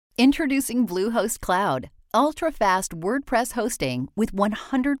Introducing Bluehost Cloud, ultra-fast WordPress hosting with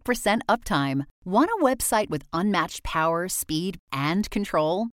 100% uptime. Want a website with unmatched power, speed, and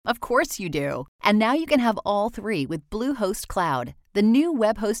control? Of course you do. And now you can have all three with Bluehost Cloud, the new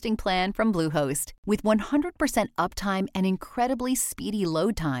web hosting plan from Bluehost. With 100% uptime and incredibly speedy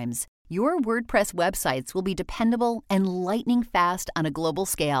load times, your WordPress websites will be dependable and lightning fast on a global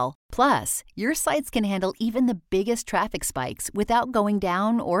scale. Plus, your sites can handle even the biggest traffic spikes without going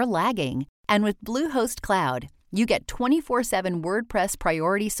down or lagging. And with Bluehost Cloud, you get 24/7 WordPress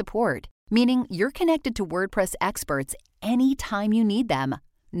priority support, meaning you're connected to WordPress experts anytime you need them.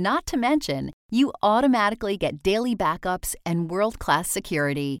 Not to mention, you automatically get daily backups and world-class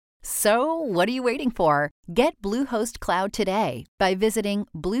security. So, what are you waiting for? Get Bluehost Cloud today by visiting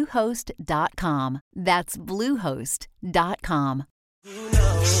Bluehost.com. That's Bluehost.com.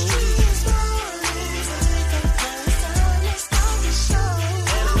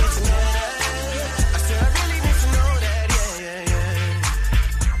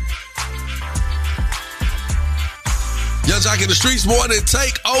 Young Jock in the Streetz morning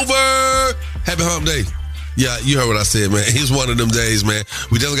takeover. Happy hump day. Yeah, you heard what I said, man. It's one of them days, man.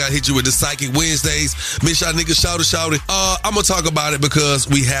 We definitely got to hit you with the Psychic Wednesdays. Miss y'all niggas shout it. I'm going to talk about it because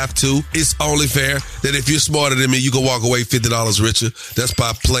we have to. It's only fair that if you're smarter than me, you can walk away $50 richer. That's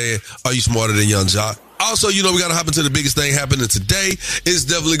by playing Are You Smarter Than Young Jock? Also, we got to hop into the biggest thing happening today. It's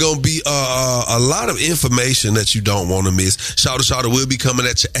definitely going to be a lot of information that you don't want to miss. Shout will be coming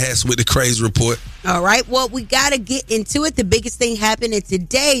at your ass with the crazy report. All right. Well, we got to get into it. The biggest thing happening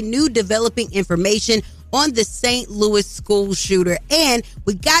today, new developing information on the St. Louis school shooter. And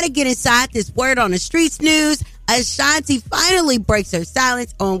we got to get inside this word on the Streetz news. Ashanti finally breaks her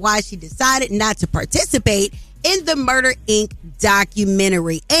silence on why she decided not to participate in the Murder, Inc.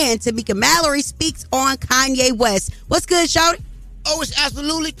 documentary. And Tamika Mallory speaks on Kanye West. What's good, Shawty? Oh, it's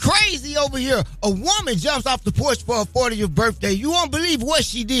absolutely crazy over here. A woman jumps off the porch for her 40th birthday. You won't believe what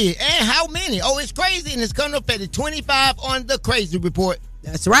she did and how many. Oh, it's crazy, and it's coming up at 25 on the Crazy Report.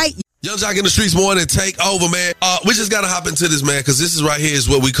 That's right. Young Jock in the Streetz morning take over, man. We just got to hop into this, man, because this is right here is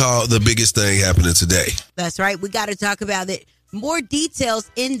what we call the biggest thing happening today. That's right. We got to talk about it. More details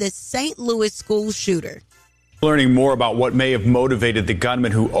in the St. Louis school shooter. Learning more about what may have motivated the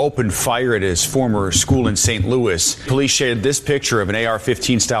gunman who opened fire at his former school in St. Louis. Police shared this picture of an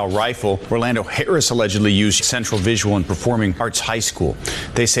AR-15 style rifle Orlando Harris allegedly used Central Visual and Performing Arts High School.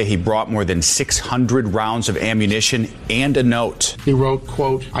 They say he brought more than 600 rounds of ammunition and a note. He wrote,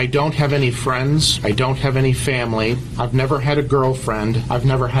 quote, "I don't have any friends. I don't have any family. I've never had a girlfriend. I've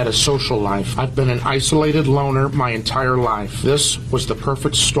never had a social life. I've been an isolated loner my entire life. This was the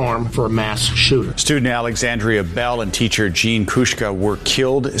perfect storm for a mass shooter." Student Alexandria Bell and teacher Jean Kushka were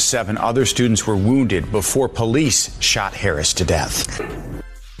killed. 7 other students were wounded before police shot Harris to death.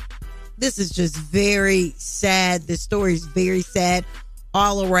 This is just very sad. The story is very sad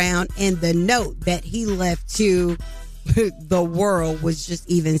all around. And the note that he left to the world was just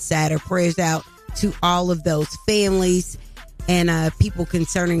even sadder. Prayers out to all of those families and people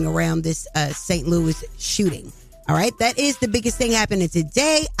concerning around this St. Louis shooting. All right, that is the biggest thing happening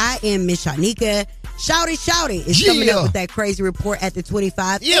today. I am Miss Shanika. Shouty is coming up with that crazy report at the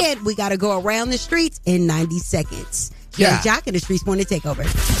 25. Yep. And we got to go around the streets in 90 seconds. Young Jock in the Streetz morning takeover.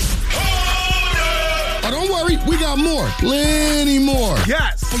 Oh, don't worry. We got more. Plenty more.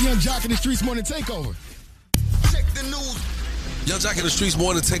 Yes. For Young Jock in the Streetz morning takeover. Check the news. Young Jock in the Streetz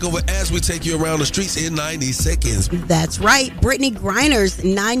morning takeover as we take you around the streets in 90 seconds. That's right. Brittany Griner's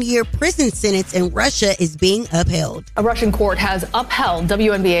 9-year prison sentence in Russia is being upheld. A Russian court has upheld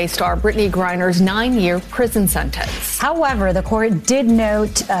WNBA star Brittany Griner's 9-year prison sentence. However, the court did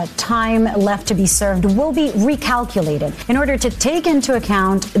note time left to be served will be recalculated in order to take into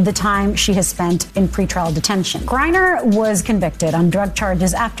account the time she has spent in pretrial detention. Griner was convicted on drug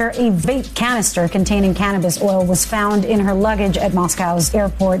charges after a vape canister containing cannabis oil was found in her luggage at Moscow's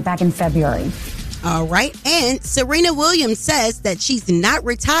airport back in February. All right. And Serena Williams says that she's not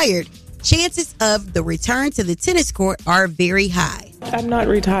retired. Chances of the return to the tennis court are very high. I'm not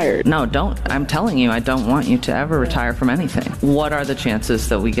retired. No, don't. I'm telling you, I don't want you to ever retire from anything. What are the chances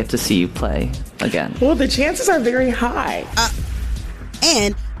that we get to see you play again? Well, the chances are very high.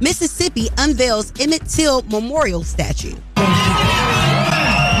 And Mississippi unveils Emmett Till Memorial Statue.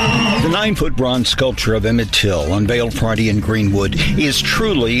 The 9-foot bronze sculpture of Emmett Till, unveiled Friday in Greenwood, is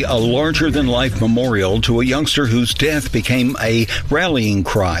truly a larger-than-life memorial to a youngster whose death became a rallying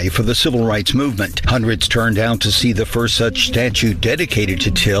cry for the civil rights movement. Hundreds turned out to see the first such statue dedicated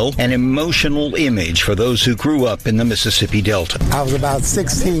to Till, an emotional image for those who grew up in the Mississippi Delta. I was about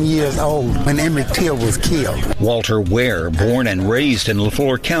 16 years old when Emmett Till was killed. Walter Ware, born and raised in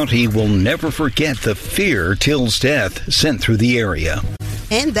LaFleur County, will never forget the fear Till's death sent through the area.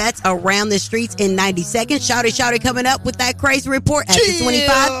 And that's Around the Streets in 90 seconds. Shouty coming up with that crazy report at the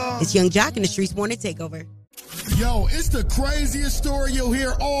 25. It's Young Jock in the Streetz Morning Takeover. Yo, it's the craziest story you'll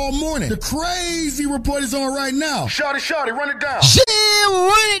hear all morning. The crazy report is on right now. Shouty, run it down. Shit,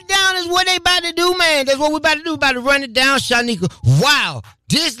 run it down is what they about to do, man. That's what we about to do, about to run it down, Shanika. Wow,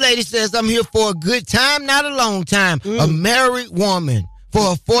 this lady says I'm here for a good time, not a long time. A married woman. For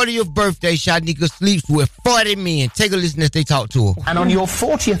her 40th birthday, Shanika sleeps with 40 men. Take a listen as they talk to her. And on your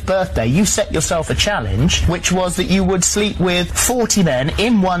 40th birthday, you set yourself a challenge, which was that you would sleep with 40 men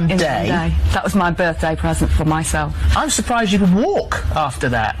in one day. That was my birthday present for myself. I'm surprised you could walk after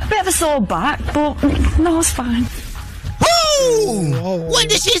that. Bit of a sore back, but no, it's fine. Woo! What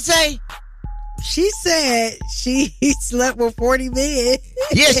did she say? She said she slept with 40 men.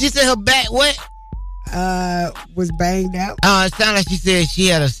 Yeah, she said her back what? Was banged out. It sounded like she said she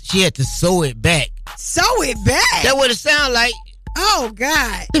had to sew it back. Sew it back? That's what it sounded like. Oh,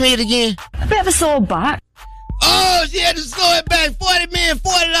 God. Let me hear it again. A bit of a sore back. Oh, she had to sew it back. 40 men,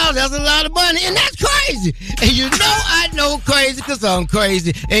 $40. That's a lot of money, and that's crazy. And you know I know crazy because I'm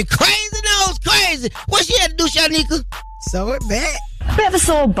crazy. And crazy knows crazy. What she had to do, Shanika? Sew it back. A bit of a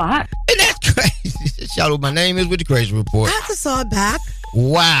sore back. And that's crazy. Shout out what my name is with the crazy report. I have to sew it back.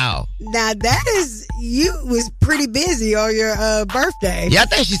 Wow. Now that is, you was pretty busy on your birthday. Yeah, I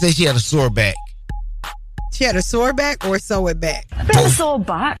think she said she had a sore back. She had a sore back or sew it back? A bit of a sore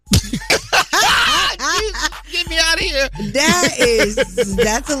back. Get me out of here.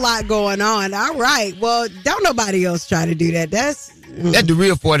 That's a lot going on. All right. Well, don't nobody else try to do that. That's the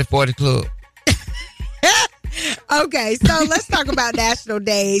real 40-40 club. Okay, so let's talk about national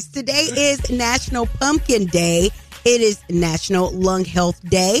days. Today is National Pumpkin Day. It is National Lung Health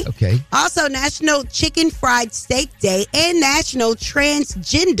Day. Okay. Also National Chicken Fried Steak Day and National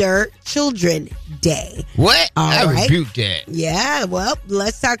Transgender Children Day. What? I rebuke that. Yeah, well,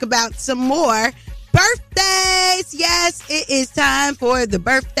 let's talk about some more birthdays. Yes, it is time for the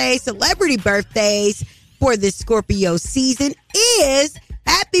celebrity birthdays for the Scorpio season is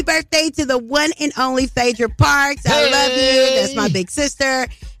happy birthday to the one and only Phaedra Parks. I love you. That's my big sister.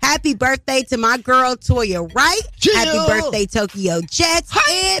 Happy birthday to my girl, Toya Wright. Jill. Happy birthday, Tokyo Jets.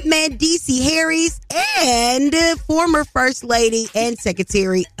 And Mandisi Harris. And former First Lady and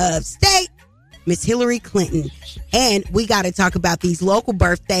Secretary of State, Miss Hillary Clinton. And we got to talk about these local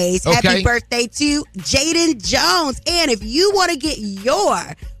birthdays. Okay. Happy birthday to Jaden Jones. And if you want to get your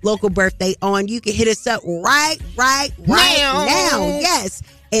local birthday on, you can hit us up right now. Yes.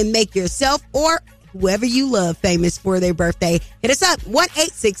 And make yourself or whoever you love famous for their birthday. Hit us up,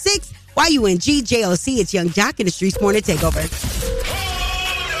 1-866-YUNG-JOC. It's Young Jock in the Streetz Morning Takeover.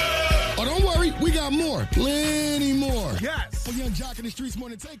 Oh, don't worry. We got more. Plenty more. Yes. For Young Jock in the Streetz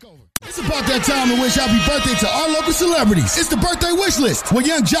Morning Takeover. It's about that time to wish happy birthday to our local celebrities. It's the birthday wish list with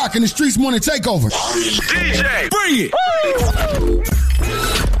Young Jock in the Streetz Morning Takeover. DJ, bring it.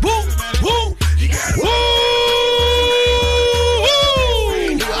 Woo! Woo! Woo!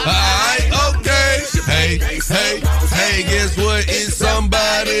 Hey, guess what? It's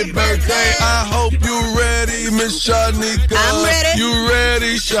somebody's birthday. I hope you ready, Miss Shanika. I'm ready. You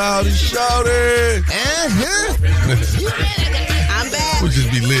ready? Shout it. I'm back. We'll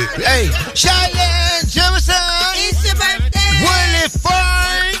just be lit. Hey, Cheyenne Jefferson. It's your birthday. Willie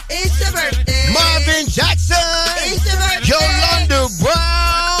Ford. It's your birthday. Marvin Jackson. It's your birthday. Yolanda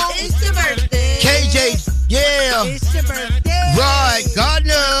Brown. It's your birthday. KJ, yeah. It's your birthday. Roy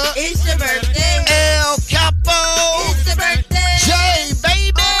Gardner. It's your birthday. El Capo. It's your birthday. Jay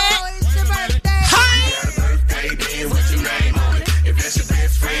Baby. Oh, it's your birthday. Hi. What's your name on it? If that's your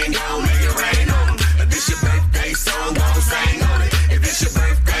best friend, gon' make it rain on it. If this your birthday song, gon' sing on it. If it's your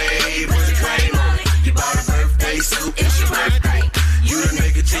birthday, put your claim on it. You bought a birthday suit, it's your birthday. You done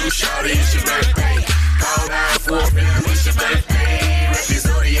make it too short, it's your birthday. Call 9-4, it's your birthday. Rush your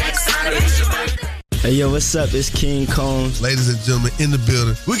zodiac sign, it's your birthday. Hey, yo, what's up? It's King Kong. Ladies and gentlemen, in the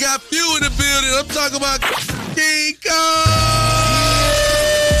building. We got few in the building. I'm talking about King Kong.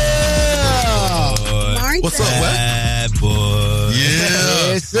 Yeah. What's up, Wes? Bad boy.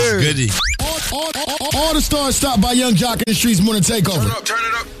 Yeah. Yes, sir. Goody. All the stars stop by Young Jock in the Streetz Morning Takeover. Turn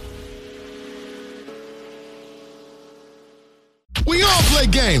it up. We all play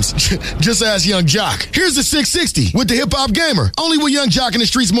games. Just ask Young Jock. Here's the 660 with the Hip Hop Gamer. Only with Young Jock in the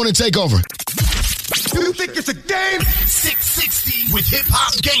Streetz Morning Takeover. You think it's a game? 660 with Hip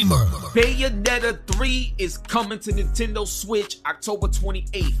Hop Gamer. Bayonetta 3 is coming to Nintendo Switch October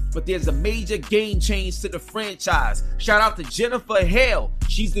 28th, but there's a major game change to the franchise. Shout out to Jennifer Hale.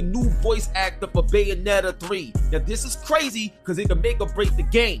 She's the new voice actor for Bayonetta 3. Now this is crazy because it can make or break the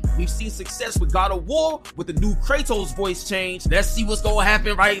game. We've seen success with God of War with the new Kratos voice change. Let's see what's gonna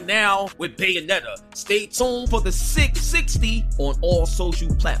happen right now with Bayonetta. Stay tuned for the 660 on all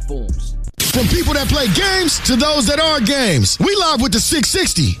social platforms. From people that play games to those that are games. We live with the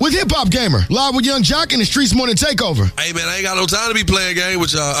 660 with Hip Hop Gamer. Live with Young Jock in the Streetz Morning Takeover. Hey, man, I ain't got no time to be playing games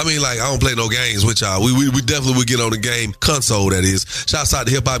with y'all. I mean, like, I don't play no games with y'all. We definitely would get on the game console, that is. Shouts out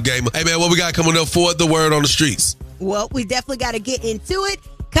to Hip Hop Gamer. Hey, man, what we got coming up for the word on the streets? Well, we definitely got to get into it.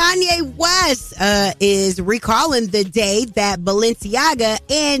 Kanye West is recalling the day that Balenciaga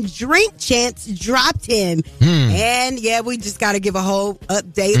and Drink Champs dropped him. And yeah, we just got to give a whole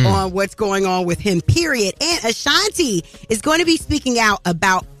update on what's going on with him, period. And Ashanti is going to be speaking out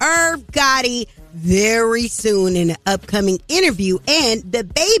about Irv Gotti very soon in an upcoming interview. And the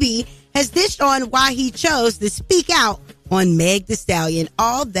baby has dished on why he chose to speak out on Meg Thee Stallion.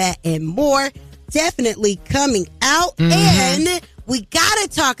 All that and more definitely coming out. And we gotta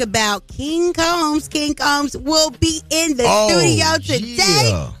talk about King Combs. King Combs will be in the studio today.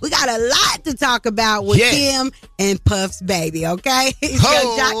 Yeah. We got a lot to talk about with him and Puff's baby, okay? It's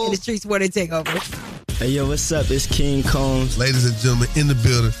Young Jock in the Streetz Morning Takeover. Hey, yo, what's up? It's King Combs. Ladies and gentlemen, in the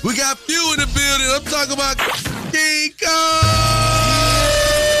building. We got few in the building. I'm talking about King Combs.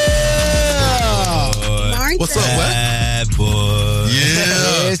 What's up, Bad boy.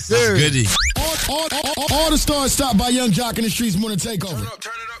 Yeah. Yes, sir. Goodie. All the stars stopped by Young Jock in the Streetz Morning Takeover.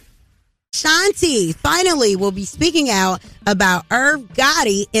 Turn it up. Shanti finally will be speaking out about Irv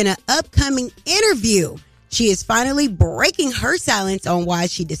Gotti in an upcoming interview. She is finally breaking her silence on why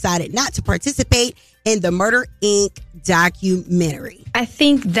she decided not to participate in the Murder, Inc. documentary. I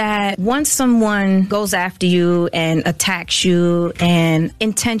think that once someone goes after you and attacks you and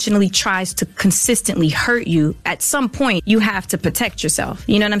intentionally tries to consistently hurt you, at some point you have to protect yourself.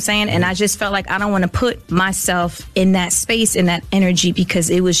 You know what I'm saying? And I just felt like I don't want to put myself in that space, in that energy, because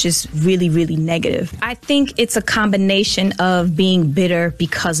it was just really, really negative. I think it's a combination of being bitter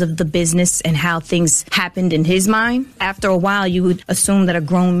because of the business and how things happened in his mind. After a while, you would assume that a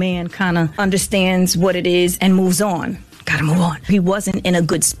grown man kind of understands what it is and moves on. Gotta move on. He wasn't in a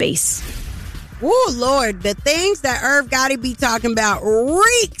good space. Oh, Lord, the things that Irv Gotti be talking about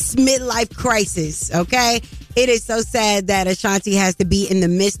reeks midlife crisis, okay? It is so sad that Ashanti has to be in the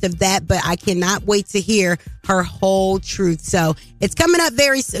midst of that, but I cannot wait to hear her whole truth. So it's coming up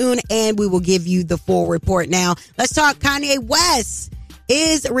very soon, and we will give you the full report. Now, let's talk. Kanye West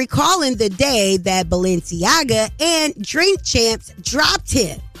is recalling the day that Balenciaga and Drink Champs dropped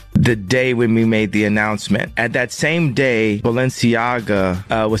him. The day when we made the announcement. At that same day,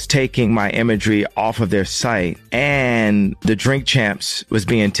 Balenciaga was taking my imagery off of their site, and the Drink Champs was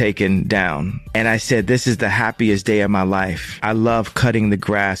being taken down. And I said, this is the happiest day of my life. I love cutting the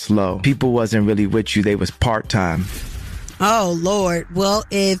grass low. People wasn't really with you. They was part-time. Oh, Lord. Well,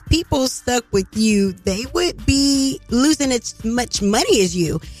 if people stuck with you, they would be losing as much money as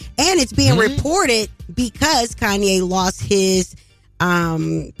you. And it's being reported because Kanye lost his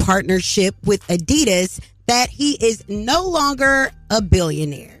partnership with Adidas that he is no longer a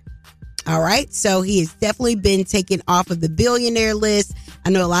billionaire. All right. So he has definitely been taken off of the billionaire list. I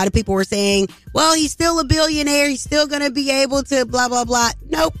know a lot of people were saying, well, he's still a billionaire. He's still going to be able to blah, blah, blah.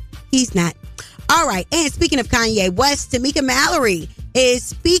 Nope, he's not. All right. And speaking of Kanye West, Tamika Mallory is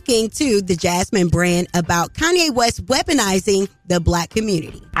speaking to the Jasmine brand about Kanye West weaponizing the black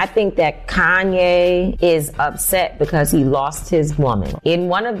community. I think that Kanye is upset because he lost his woman. In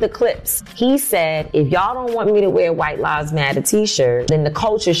one of the clips, he said, if y'all don't want me to wear White Lives Matter t-shirt, then the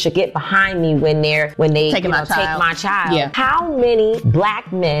culture should get behind me when they take my child. Yeah. How many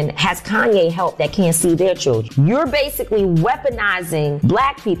black men has Kanye helped that can't see their children? You're basically weaponizing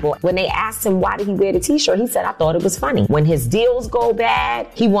black people. When they asked him why did he wear the t-shirt, he said, I thought it was funny. When his deals go bad,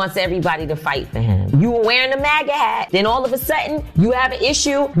 he wants everybody to fight for him. You were wearing a MAGA hat, then all of a sudden, you have an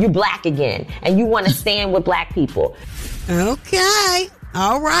issue, you black again, and you want to stand with black people. Okay.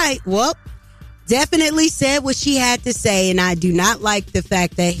 All right. Well, definitely said what she had to say, and I do not like the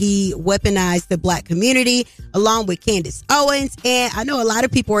fact that he weaponized the black community along with Candace Owens. And I know a lot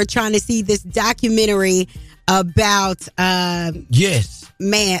of people are trying to see this documentary about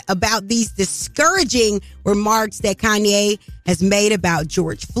about these discouraging remarks that Kanye has made about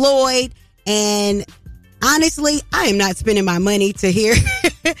George Floyd. And honestly, I am not spending my money to hear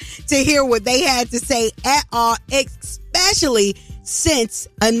what they had to say at all, especially since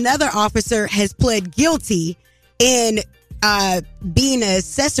another officer has pled guilty in being an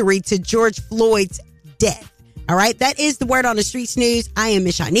accessory to George Floyd's death. All right, that is the word on the Streetz News. I am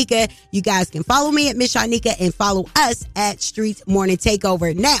Miss Shanika. You guys can follow me at Miss Shanika and follow us at Streetz Morning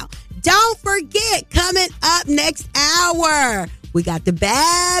Takeover. Now, don't forget, coming up next hour, we got the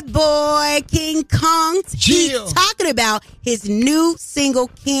bad boy, King Kong. He's talking about his new single,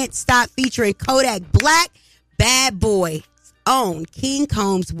 Can't Stop, featuring Kodak Black. Bad Boy's own King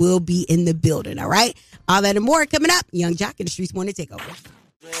Combs will be in the building, all right? All that and more coming up. Young Jock in the Streetz Morning Takeover.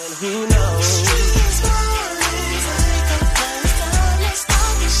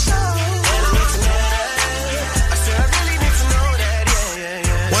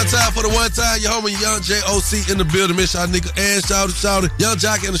 One time for the one time, your homie Young J.O.C. in the building, Miss Shanika and Shouty. Young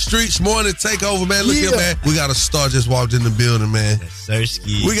Jock in the Streetz Morning Takeover, man. Look here, man. We got a star just walked in the building, man.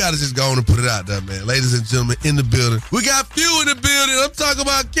 Sirski. We got to just go on and put it out there, man. Ladies and gentlemen, in the building. We got few in the building. I'm talking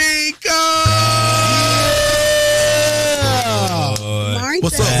about King Kong. Yeah.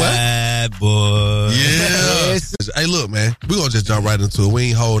 What's up, man? Bad boy. Yeah. Hey, look, man. We're going to just jump right into it. We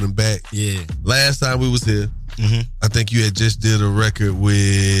ain't holding back. Yeah. Last time we was here, I think you had just did a record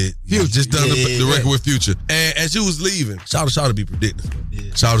with Future. Just done the record with Future. And as you was leaving, Shouty be predicting.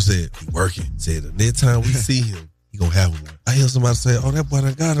 Shouty said, he working. Said, the next time we see him, he gonna have one. I hear somebody say, oh, that boy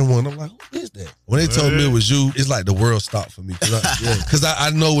done got him one. I'm like, who is that? When they told me it was you, it's like the world stopped for me. Because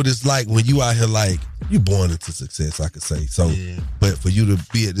I know what it's like when you out here, like, you born into success, I could say. So, but for you to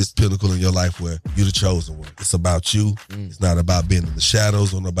be at this pinnacle in your life where you're the chosen one, it's about you. It's not about being in the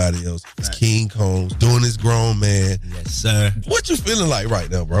shadows or nobody else. It's King Combs doing his grown man. Yes, sir. What you feeling like right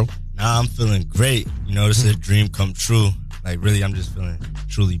now, bro? Nah, I'm feeling great. You know, this is a dream come true. Like, really, I'm just feeling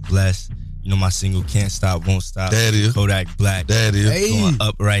truly blessed. You know, my single Can't Stop, Won't Stop. That is. Kodak Black. That is. Going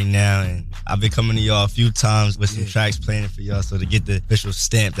up right now. And I've been coming to y'all a few times with some tracks playing for y'all. So to get the official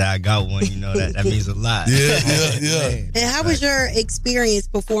stamp that I got one, you know, that means a lot. Yeah. And how was your experience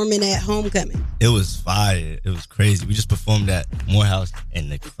performing at Homecoming? It was fire. It was crazy. We just performed at Morehouse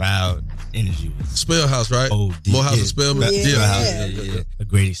and the crowd energy was Spellhouse, right? Morehouse and Spellman. Yeah. A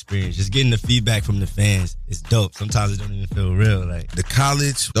great experience. Just getting the feedback from the fans is dope. Sometimes it don't even feel real. Like the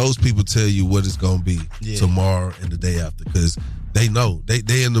college, those people tell you what it's gonna be tomorrow and the day after, because they know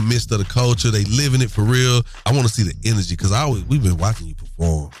they in the midst of the culture. They living it for real. I want to see the energy, because we've been watching you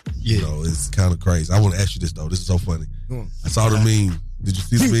perform. You know, it's kind of crazy. I want to ask you this though. This is so funny. I saw the meme. Did you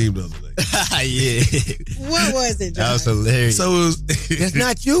see the meme the other day? What was it, John? That was hilarious. So it was. That's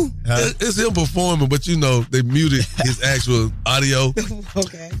not you. It's him performing, but you know they muted his actual audio.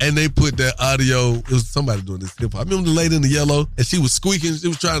 Okay. And they put that audio. It was somebody doing this hip hop. I remember the lady in the yellow, and she was squeaking. She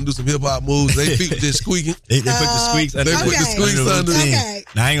was trying to do some hip hop moves. They feet just squeaking. They put the squeaks under. They put the squeaks under. Okay.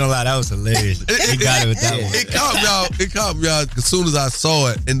 Now, I ain't gonna lie, that was hilarious. They got it with that one. It caught me out as soon as I saw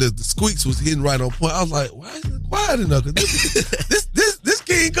it, and the squeaks was hitting right on point. I was like, why is it quiet enough? This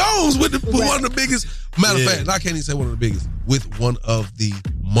King Combs with one of the biggest. Matter of fact, I can't even say one of the biggest. With one of the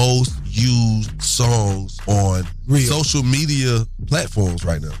most used songs on social media platforms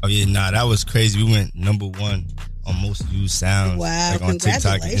right now. Oh yeah, that was crazy. We went #1 on most used sounds. Wow, like on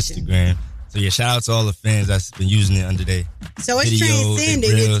TikTok and Instagram. So yeah, shout out to all the fans that's been using it under their So it's videos,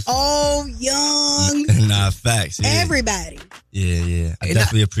 transcended. It's old, young. Facts. Yeah. Everybody. Yeah. I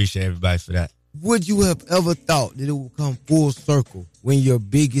definitely appreciate everybody for that. Would you have ever thought that it would come full circle when your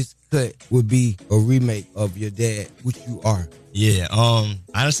biggest cut would be a remake of your dad, which you are? Yeah,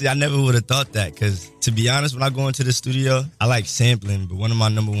 honestly, I never would have thought that, because to be honest, when I go into the studio, I like sampling, but one of my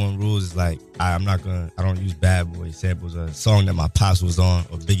 #1 rules is like, I don't use Bad Boy samples, a song that my pops was on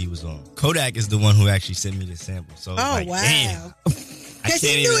or Biggie was on. Kodak is the one who actually sent me the sample, so wow. Damn. Because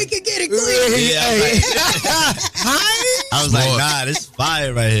he knew he could get it clean. I was like, nah, this is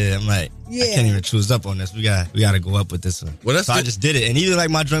fire right here. I'm like, I can't even choose up on this. We got to go up with this one. So I just did it. And even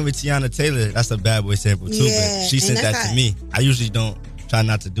like my joint with Tiana Taylor, that's a Bad Boy sample too. But she sent that to me. I usually don't try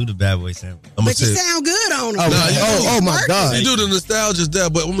not to do the Bad Boy sample. But you sound good on it. Oh my God. You do the nostalgia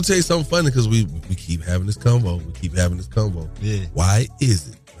there, but I'm going to tell you something funny, because we keep having this combo. Yeah. Why is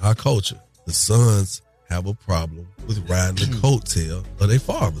it in our culture the sons have a problem with riding the coattail of their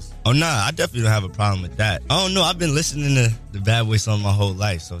fathers? Oh, nah, I definitely don't have a problem with that. I don't know. I've been listening to the Bad Boy song my whole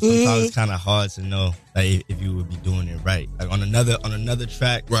life, so sometimes it's kind of hard to know like if you would be doing it right. Like on another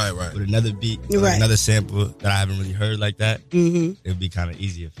track, right, with another beat, with another sample that I haven't really heard like that, it would be kind of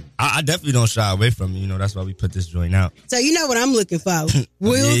easier for me. I definitely don't shy away from it. You know, that's why we put this joint out. So you know what I'm looking for.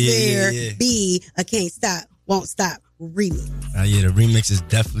 Will there be a Can't Stop, Won't Stop remix. Yeah, the remix is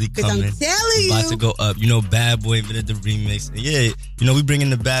definitely coming. I'm telling About to go up. You know, Bad Boy invented the remix. And yeah, you know, we bringing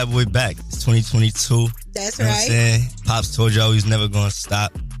the Bad Boy back. It's 2022. That's you know right. What I'm saying? Pops told y'all he's never gonna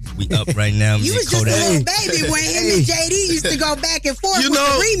stop. We up right now. You was just a little baby when him and JD used to go back and forth with the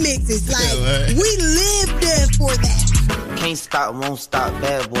remixes. Like, we lived there for that. Can't stop, won't stop,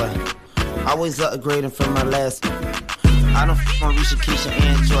 Bad Boy. Always upgrading from my last. I don't on Risha, Keisha,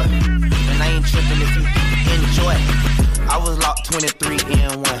 and Joy. And I ain't tripping if you enjoy. I was locked 23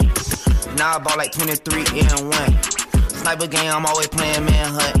 and 1. Now I bought like 23 and 1. Sniper game, I'm always playing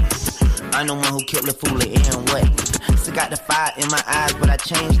manhunt. I'm the one who killed the fool and what? Still got the fire in my eyes, but I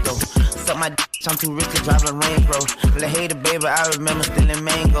changed though. Suck my d***, I'm too rich to drive a Range Rover. Like, hey, the baby, I remember stealing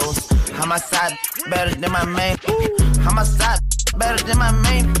mangoes. How my side better than my main? How my side better than my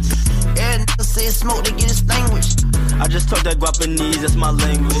main? Every nigga say smoke, they get extinguished. I just talk that Guapanese, that's my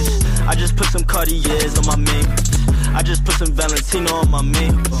language. I just put some Cartiers on my main. I just put some Valentino on my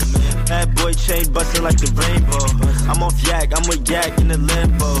main. Bad boy chain busting like the rainbow. I'm off yak, I'm with yak in the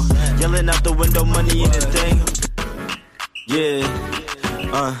Lambo. Yelling out the window, money in the thing. Yeah,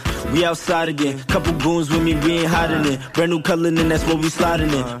 we outside again. Couple goons with me, we ain't hiding it. Brand new color, and that's what we sliding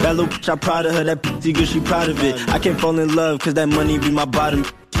in. Bad little bitch, I'm proud of her, that pretty good, she proud of it. I can't fall in love, cause that money be my bottom.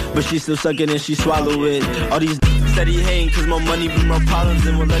 But she still suck it and she swallow it. All these steady hating, cause more money be more problems.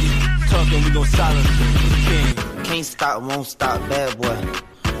 And we'll let these talk and we gon' silence it. Can't stop, won't stop, Bad Boy.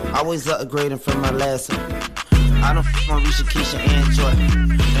 Always upgrading from my last one. I don't on Risha, Keisha, and Joy.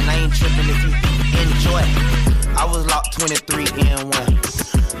 And I ain't tripping if you enjoy. I was locked 23 and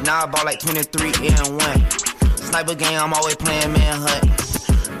 1. Now I bought like 23 and 1. Sniper game, I'm always playing manhunt.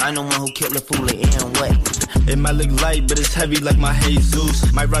 I'm the one who killed the fool and what? It might look light, but it's heavy like my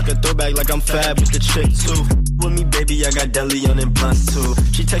Jesus. Might rock a throwback like I'm fab with the chick too. With me, baby, I got deli on and blunts too.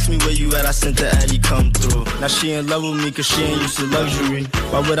 She text me where you at, I sent the Addy come through. Now she in love with me cause she ain't used to luxury.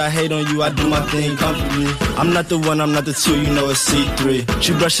 Why would I hate on you? I do my thing comfortably. I'm not the one, I'm not the two, you know it's C3.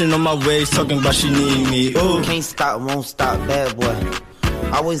 She brushing on my waves, talking about she need me. Ooh. Can't stop, won't stop, Bad Boy.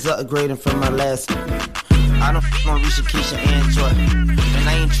 Always upgrading from my last. I don't on Risha, Keisha, and Joy. And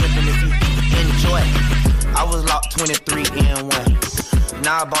I ain't tripping if you enjoy. I was locked 23 and 1.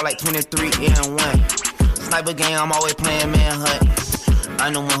 Now I bought like 23 and 1. Sniper game, I'm always playing manhunt.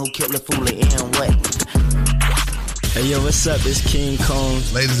 I'm the one who killed the fool and what? Hey yo, what's up? It's King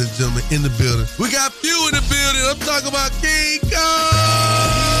Combs. Ladies and gentlemen, in the building. We got few in the building. I'm talking about King Combs.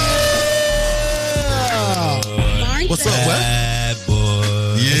 What's up, man? Bad boy.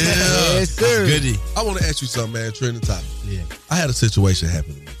 Yeah. Yes, sir. Goody. I want to ask you something, man. Trending topic. Yeah. I had a situation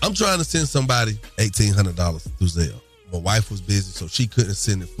happen to me. I'm trying to send somebody $1,800 through Zelle. My wife was busy, so she couldn't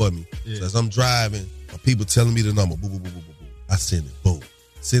send it for me. Yeah. So as I'm driving, my people telling me the number. Boom, boom, boom, boom, boom, boom. I send it. Boom.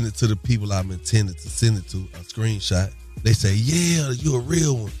 Send it to the people I'm intended to send it to. A screenshot. They say, yeah, you're a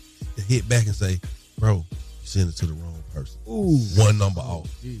real one. And hit back and say, bro, you send it to the wrong person. Ooh. One number off.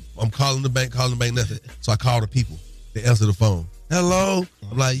 I'm calling the bank, nothing. So I call the people. They answer the phone. Hello?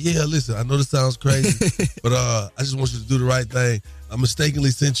 I'm like, yeah, listen, I know this sounds crazy, but I just want you to do the right thing. I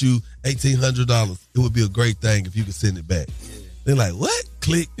mistakenly sent you $1,800. It would be a great thing if you could send it back. Yeah. They're like, what?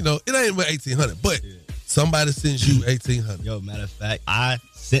 Click. You know, it ain't about $1,800, but somebody sends you $1,800. Yo, matter of fact, I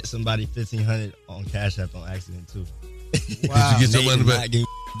sent somebody $1,500 on Cash App on accident too. Wow. Did you get your money back?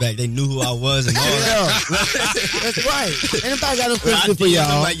 They knew who I was and all that. That's right. Anybody got a question for y'all?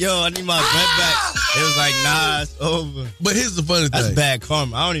 I'm like, yo, I need my bread back. It was like, nah, it's over. But here's the funny thing. That's bad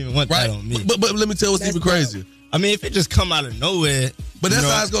karma. I don't even want that on me. But let me tell you what's even crazier. I mean, if it just come out of nowhere, but that's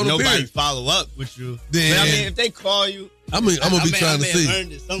how it's going to be. Nobody follow up with you. Then, but I mean, if they call you, I'm going to be trying to see. I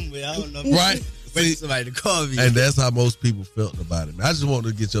learned it somewhere. I don't know. Right? Wait for somebody to call me. And that's how most people felt about it. I just wanted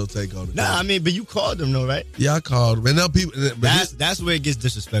to get your take on it. Nah, I mean, but you called them, though, right? Yeah, I called them. And now people. That's where it gets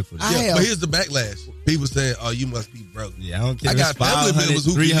disrespectful. Yeah, but here's the backlash. People saying, "Oh, you must be broke." Yeah, I don't care. I got family members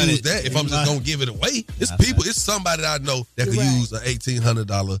who can use that. If I'm just $300. gonna give it away, it's people. It's somebody that I know that could use an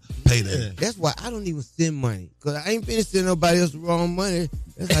 $1,800 payday. Yeah. That's why I don't even send money, because I ain't finna send nobody else the wrong money.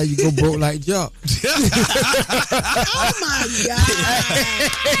 That's how you go broke like Jock. Oh my God!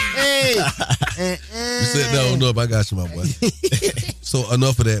 You said no, no, I got you, my boy. So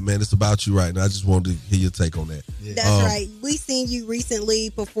enough of that, man. It's about you right now. I just wanted to hear your take on that. That's right. We seen you recently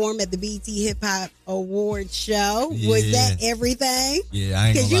perform at the BET Hip Hop Award show. Was that everything? Yeah, I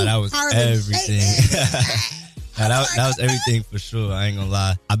ain't gonna lie. That was everything. that was everything for sure. I ain't gonna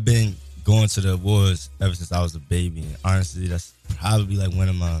lie. I've been going to the awards ever since I was a baby. And honestly, that's probably like one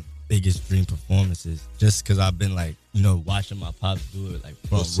of my biggest dream performances. Just because I've been like, watching my pops do it like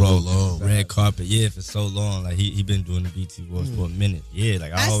front so row, long, red carpet, for so long. Like he been doing the BT Awards for a minute. Yeah,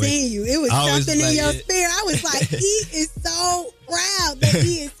 like I seen you. It was something in your spirit. I was like, he is so proud that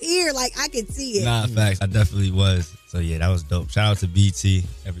he is here. Like I could see it. Nah, facts. I definitely was. So yeah, that was dope. Shout out to BT,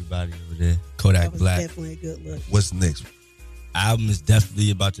 everybody over there. Kodak That was Black. definitely a good look. What's next? Album is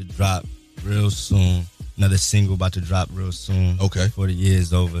definitely about to drop real soon. Another single about to drop real soon. Okay. Before the year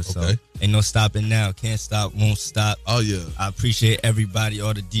is over. So ain't no stopping now. Can't stop, won't stop. Oh yeah. I appreciate everybody,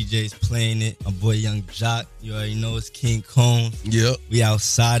 all the DJs playing it. My boy Young Jock, you already know it's King Cone. Yep. We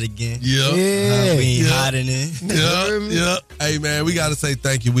outside again. Yep. We ain't hiding it. Yeah. Hey man, we gotta say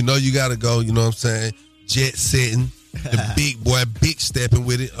thank you. We know you gotta go, you know what I'm saying? Jet setting. The big boy, big stepping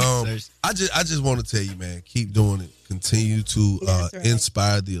with it. I just want to tell you, man, keep doing it. Continue to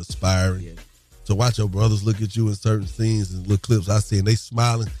inspire the aspiring. Yeah. So watch your brothers look at you in certain scenes and little clips I see, and they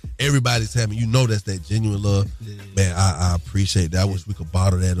smiling. Everybody's happy. You know that's that genuine love. Man, I appreciate that. I wish we could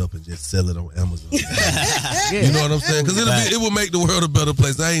bottle that up and just sell it on Amazon. You know what I'm saying? Because it will make the world a better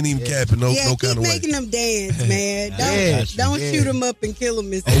place. I ain't even capping no kind of way. Keep making them dance, man. Don't shoot them up and kill them.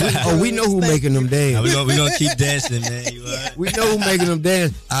 We know who making them dance. We gonna keep dancing, man. We know who making them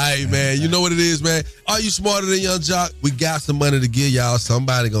dance. All right, man. You know what it is, man. Are you smarter than Young Jock? We got some money to give y'all.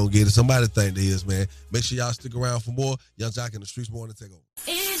 Somebody gonna get it. Somebody think they is, man. Make sure y'all stick around for more. Young Jock in the Streetz Morning Takeover.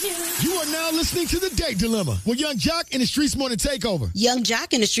 You are now listening to The Date Dilemma with Young Jock in the Streetz Morning Takeover. Young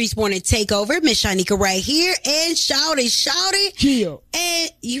Jock in the Streetz Morning Takeover. Miss Shanika right here. And Shouty. Yeah.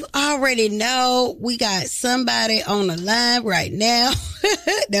 And you already know we got somebody on the line right now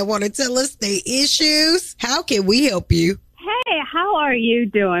that want to tell us their issues. How can we help you? Hey, how are you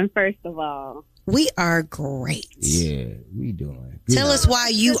doing, first of all? We are great. Yeah, we doing good. Tell us why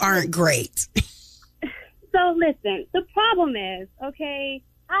you aren't great. So listen, the problem is, okay,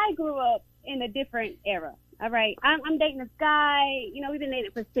 I grew up in a different era, all right? I'm dating this guy, we've been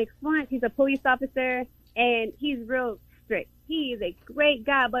dating for 6 months. He's a police officer, and he's real strict. He is a great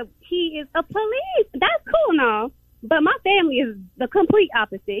guy, but he is a police. That's cool and all, but my family is the complete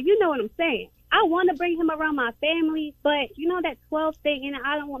opposite. You know what I'm saying? I want to bring him around my family, but that 12 thing, and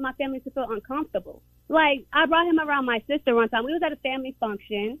I don't want my family to feel uncomfortable. Like, I brought him around my sister one time. We was at a family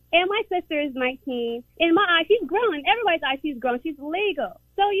function, and my sister is 19. In my eyes, she's grown. In everybody's eyes, she's grown. She's legal.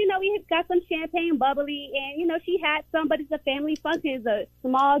 So, we got some champagne bubbly, and, she had some, but it's a family function. It's a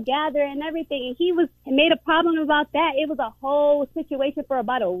small gathering and everything, and he made a problem about that. It was a whole situation for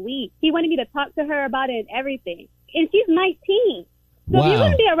about a week. He wanted me to talk to her about it and everything. And she's 19. So if you're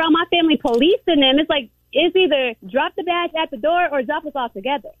going to be around my family policing them, it's either drop the badge at the door or drop us all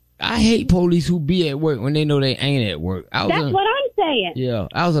together. I hate police who be at work when they know they ain't at work. That's what I'm saying. Yeah,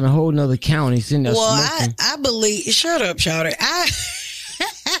 I was in a whole nother county sitting there smoking. I believe. Shut up, Shouty.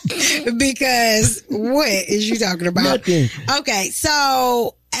 Because what is you talking about? Nothing. Okay,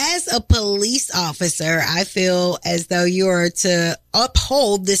 so as a police officer, I feel as though you are to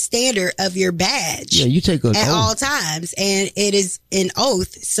uphold the standard of your badge. Yeah, you take an at oath. all times, and it is an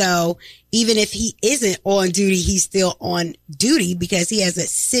oath. So even if he isn't on duty, he's still on duty because he has a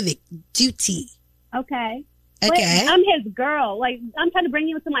civic duty. Okay. Okay. But I'm his girl. Like, I'm trying to bring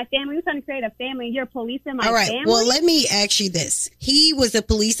you into my family. We're trying to create a family. You're policing my All right. family. Well, let me ask you this. He was a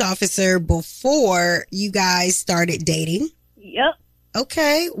police officer before you guys started dating? Yep.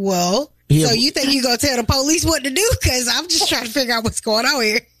 Okay. Well, so you think you going to tell the police what to do? Because I'm just trying to figure out what's going on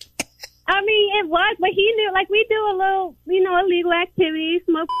here. I mean, it was, but he knew, like, we do a little, illegal activity,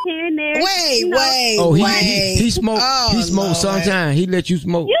 smoke here and there. Wait. He smoked sometimes. He let you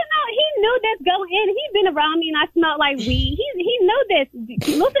smoke. He knew this going in. He's been around me and I smelled like weed. He knew this.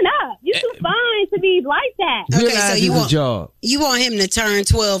 Listen up. You too fine to be like that. Okay, so you want him to turn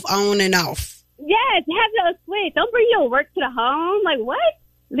 12 on and off? Yes, have your switch. Don't bring your work to the home. Like, what?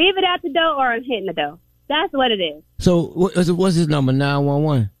 Leave it at the door or I'm hitting the door. That's what it is. So what's his number,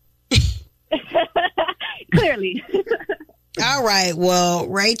 911? Clearly. All right. Well,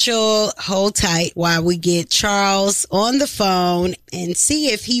 Rachel, hold tight while we get Charles on the phone and see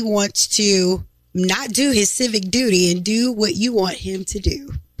if he wants to not do his civic duty and do what you want him to do.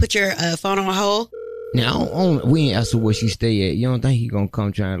 Put your phone on hold. Now, we ain't asked her where she stay at. You don't think he gonna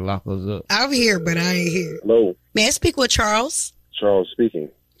come trying to lock us up? I'm here, but I ain't here. Hello. May I speak with Charles? Charles speaking.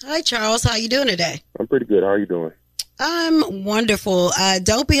 Hi, Charles. How you doing today? I'm pretty good. How are you doing? I'm wonderful.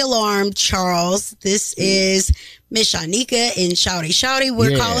 Don't be alarmed, Charles. This is Miss Shanika and Shouty.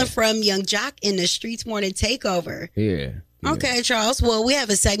 We're calling from Young Jock in the Streetz Morning Takeover. Yeah. Okay, Charles. Well, we have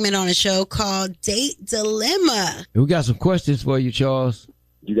a segment on the show called Date Dilemma. We got some questions for you, Charles.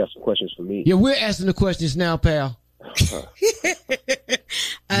 You got some questions for me? Yeah, we're asking the questions now, pal.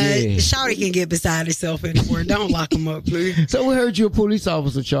 Shawty can get beside herself anymore. Don't lock him up, please. So we heard you're a police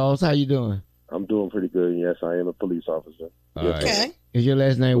officer, Charles. How you doing? I'm doing pretty good. Yes, I am a police officer. All Yes, right. sir. Is your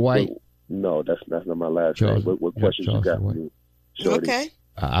last name White? No, that's not my last Charles. name. What questions you got for me? Shorty? Okay.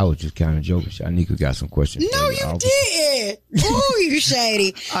 I was just kind of joking. Shanika got some questions. No, you didn't. Ooh, you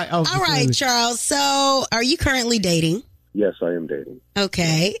shady. All right, Charles. So, are you currently dating? Yes, I am dating.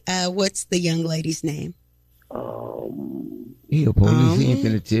 Okay. What's the young lady's name? He a police. He ain't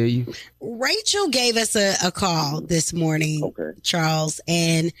finna tell you. Rachel gave us a call this morning, Charles,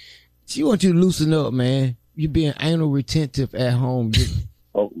 and she wants you to loosen up, man. You being anal retentive at home.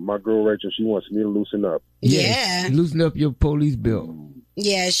 Oh, my girl Rachel, she wants me to loosen up. Yeah. Loosen up your police belt.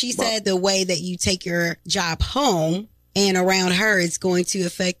 yeah, she said the way that you take your job home and around her, it's going to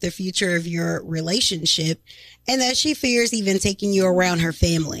affect the future of your relationship, and that she fears even taking you around her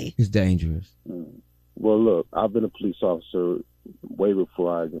family. It's dangerous. Well, look, I've been a police officer way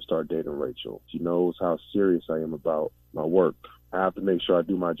before I even started dating Rachel. She knows how serious I am about my work. I have to make sure I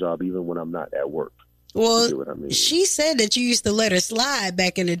do my job even when I'm not at work. Well, You get what I mean? she said that you used to let her slide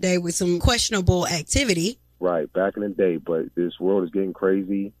back in the day with some questionable activity. Right, back in the day, but this world is getting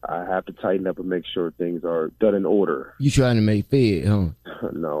crazy. I have to tighten up and make sure things are done in order. You trying to make fed, huh?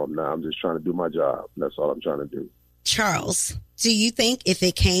 No, I'm not. I'm just trying to do my job. That's all I'm trying to do. Charles, do you think if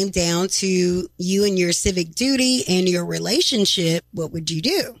it came down to you and your civic duty and your relationship, what would you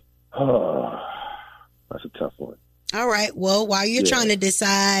do? That's a tough one. All right. Well, while you're trying to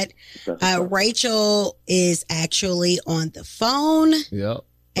decide, Rachel is actually on the phone. Yep. Oh,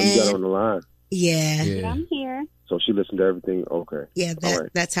 you got her on the line? Yeah. I'm here. So she listened to everything? Okay. Yeah, All right.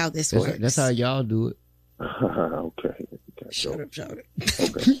 that's how this works. That's how y'all do it. Okay. Shut up.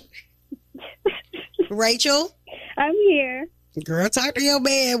 Okay. Rachel? I'm here. Girl, talk to your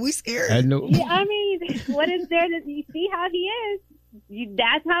man. We scared. I know. Yeah, I mean, what is there to you see how he is?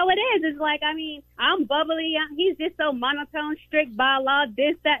 That's how it is. It's like, I mean, I'm bubbly. He's just so monotone, strict by law,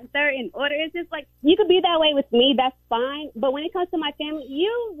 this, that, and third in order. It's just like, you could be that way with me. That's fine. But when it comes to my family,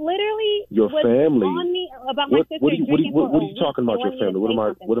 you literally Your was family? on me about my sister drinking for What a are you talking about week. your You want family? me to say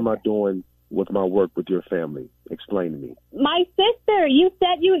something. What am I doing with my work with your family? Explain to me. My sister, you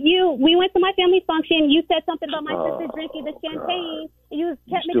said we went to my family function. You said something about my sister drinking the champagne. And you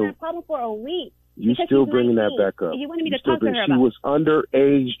kept making a problem for a week. You Because still she's bringing 19, that back up. and you wanted me to still talk to her She about was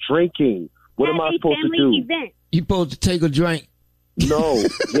underage drinking. What At am I a supposed to family do? event. You supposed to take a drink. No.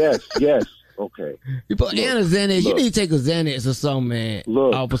 Yes. Okay. You put and a Xanax. You need to take a Xanax or something, man.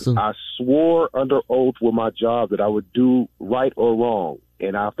 Look, officer. I swore under oath with my job that I would do right or wrong,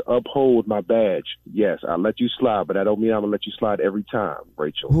 and I have to uphold my badge. Yes, I let you slide, but that don't mean I'm gonna let you slide every time,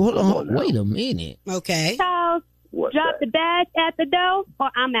 Rachel. Hold Come on. now. Wait a minute. Okay. Charles, What's drop that? the badge at the door,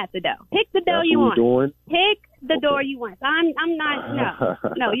 or I'm at the door. Pick the door That's you what we're want. doing? Pick the door you want. I'm not.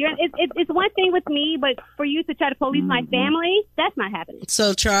 No. It's one thing with me, but for you to try to police my family, that's not happening.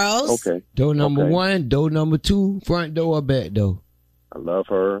 So, Charles. Okay. Door number Okay. 1, door number 2, front door or back door? I love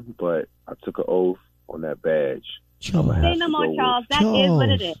her, but I took an oath on that badge. Charles. Say no more, Charles. That is what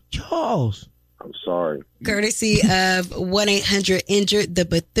it is. Charles. I'm sorry. Courtesy of 1-800-INJURED, the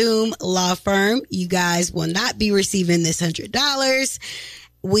Bethune Law Firm. You guys will not be receiving this $100.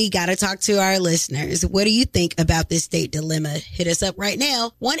 We got to talk to our listeners. What do you think about this date dilemma? Hit us up right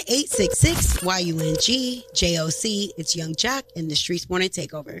now. 1-866-YUNG-JOC. It's Young Jock in the Streetz Morning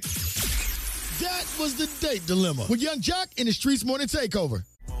Takeover. That was the date dilemma with Young Jock in the Streetz Morning Takeover.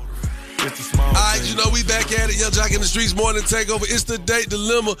 All right, you know we back at it. Young Jock in the Streetz Morning Takeover. It's the date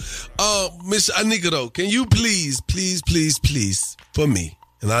dilemma. Miss Anika, though, can you please, for me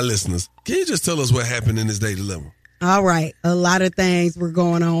and our listeners, can you just tell us what happened in this date dilemma? All right. A lot of things were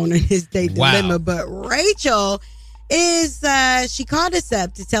going on in his date dilemma, but Rachel is, she called us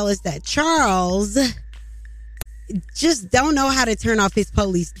up to tell us that Charles just don't know how to turn off his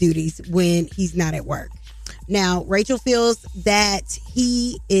police duties when he's not at work. Now, Rachel feels that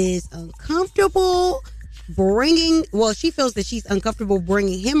he is uncomfortable she feels that she's uncomfortable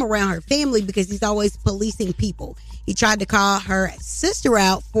bringing him around her family because he's always policing people. He tried to call her sister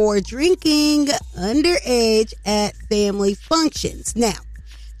out for drinking underage at family functions. Now,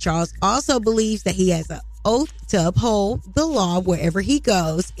 Charles also believes that he has an oath to uphold the law wherever he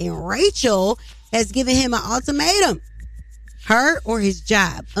goes, and Rachel has given him an ultimatum. Her or his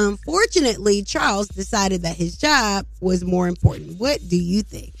job. Unfortunately, Charles decided that his job was more important. What do you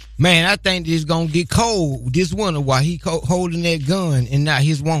think? Man, I think it's going to get cold this winter while he holding that gun and not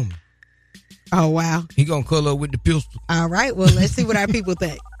his woman. Oh, wow. He going to curl up with the pistol. All right. Well, let's see what our people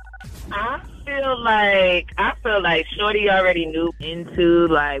think. I feel like Shorty already knew into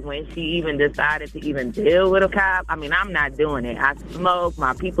like when she even decided to even deal with a cop. I mean, I'm not doing it. I smoke.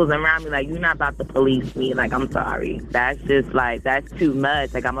 My people's around me. Like, you're not about to police me. Like, I'm sorry. That's just like, that's too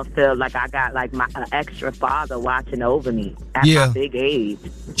much. Like, I'm gonna feel like I got like my extra father watching over me at my big age.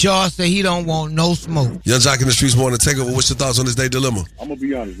 Charles said he don't want no smoke. Young Jock in the Streetz Morning Takeover. What's your thoughts on this day dilemma? I'm gonna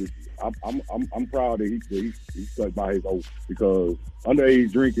be honest with you. I'm proud that he stuck by his oath, because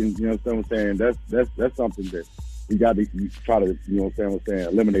underage drinking, you know what I'm saying, that's something that he got to try to, you know what I'm saying,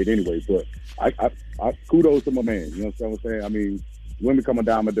 eliminate anyway. But I kudos to my man, you know what I'm saying. I mean, women come a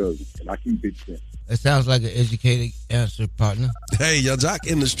dime a dozen, and I keep 50 cents. That sounds like an educated answer, partner. Hey, Young Jock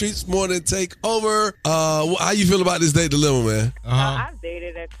in the Streetz Morning Takeover. How you feel about this day dilemma, man? I've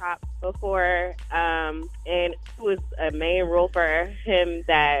dated a cop before, and it was a main rule for him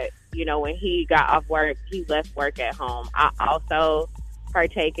that, you know, when he got off work, he left work at home. I also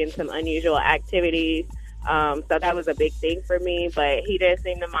partake in some unusual activities, so that was a big thing for me, but he didn't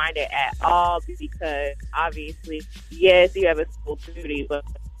seem to mind it at all, because obviously, yes, you have a school duty, but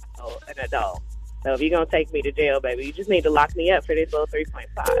an adult. So if you're going to take me to jail, baby, you just need to lock me up for this little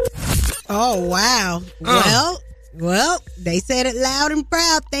 3.5. Oh, wow. Well, they said it loud and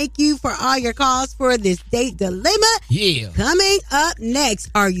proud. Thank you for all your calls for this date dilemma. Yeah. Coming up next,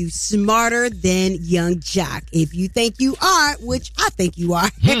 are you smarter than Young Jock? If you think you are, which I think you are,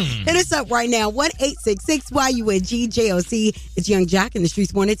 hit us up right now. 1-866-YUNG-JOC. It's Young Jock in the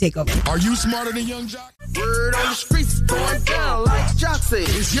Streetz Morning Takeover. Are you smarter than Young Jock? Word on the streets going down like Jock said.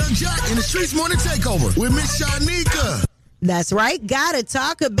 It's Young Jock in the Streetz Morning Takeover with Miss Shanika. That's right. Gotta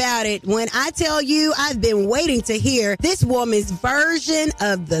talk about it. When I tell you, I've been waiting to hear this woman's version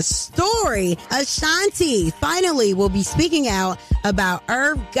of the story. Ashanti finally will be speaking out about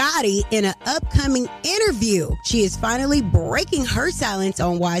Irv Gotti in an upcoming interview. She is finally breaking her silence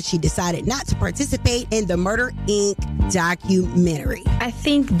on why she decided not to participate in the Murder, Inc. documentary. I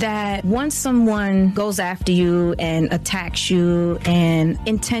think that once someone goes after you and attacks you and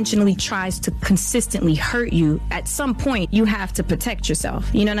intentionally tries to consistently hurt you, at some point you have to protect yourself.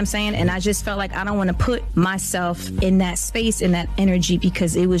 You know what I'm saying? And I just felt like I don't want to put myself in that space, in that energy,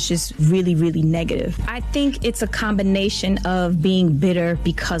 because it was just really, really negative. I think it's a combination of being bitter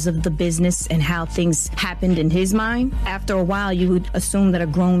because of the business and how things happened in his mind. After a while, you would assume that a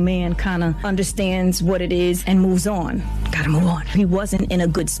grown man kind of understands what it is and moves on. Gotta move on. He wasn't in a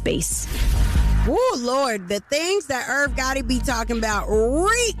good space. Oh, Lord, the things that Irv Gotti be talking about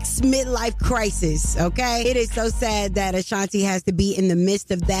reeks midlife crisis, okay? It is so sad that Ashanti has to be in the midst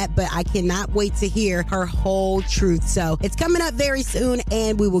of that, but I cannot wait to hear her whole truth. So it's coming up very soon,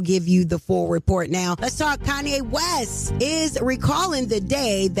 and we will give you the full report now. Let's talk. Kanye West is recalling the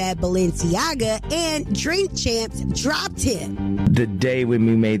day that Balenciaga and Drink Champs dropped him. The day when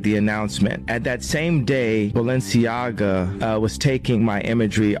we made the announcement. At that same day, Balenciaga was taking my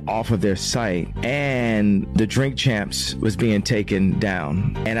imagery off of their site, and the Drink Champs was being taken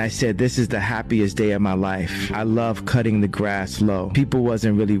down. And I said, this is the happiest day of my life. I love cutting the grass low. People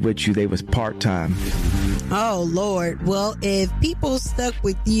wasn't really with you. They was part-time. Oh, Lord. Well, if people stuck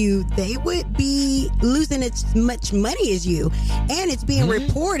with you, they would be losing as much money as you. And it's being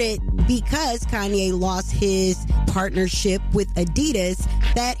reported, because Kanye lost his partnership with Adidas,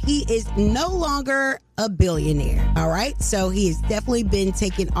 that he is no longer a billionaire. All right. So he has definitely been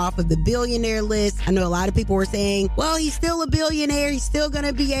taken off of the billionaire list. I know a lot of people were saying, well, he's still a billionaire. He's still going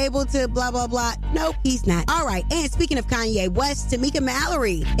to be able to blah, blah, blah. Nope, he's not. All right. And speaking of Kanye West, Tamika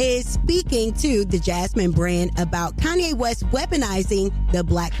Mallory is speaking to the Jasmine brand about Kanye West weaponizing the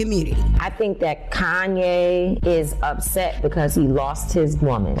black community. I think that Kanye is upset because he lost his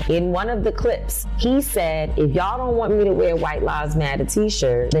woman. In one of the clips, he said, if y'all don't want me to wear White Lives Matter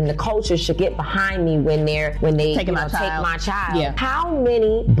t-shirt, then the culture should get behind me when they take my child. Yeah. How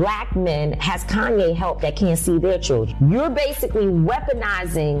many black men has Kanye helped that can't see their children? You're basically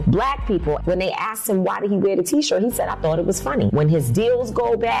weaponizing black people. When they asked him why did he wear the t-shirt, he said, I thought it was funny. When his deals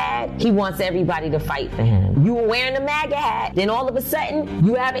go bad, he wants everybody to fight for him. You were wearing the MAGA hat, then all of a sudden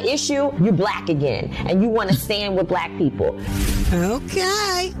you have an issue, you're black again, and you want to stand with black people.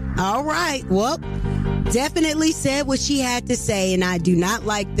 Okay. All right. Well, definitely said what she had to say, and I do not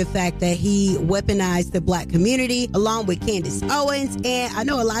like the fact that he weaponized the black community along with Candace Owens. And I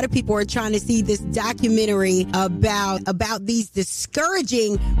know a lot of people are trying to see this documentary about these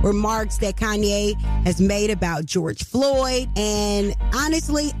discouraging remarks that Kanye has made about George Floyd. And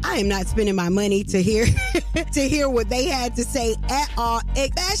honestly, I am not spending my money to hear what they had to say at all,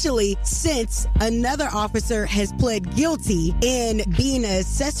 especially since another officer has pled guilty in being an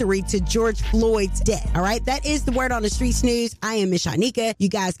accessory to George Floyd's death. All right, that is the word on the Streetz News. I am Miss Shanika. You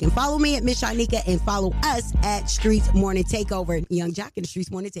guys can follow me at Miss Shanika and follow us at Streetz Morning Takeover. Young Jock in the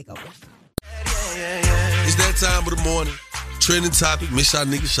Streetz Morning Takeover. It's that time of the morning. Trending topic, Miss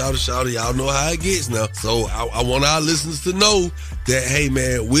Shanika, shout it. Y'all know how it gets now. So I want our listeners to know that, hey,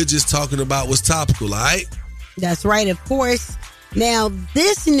 man, we're just talking about what's topical, all right? That's right, of course. Now,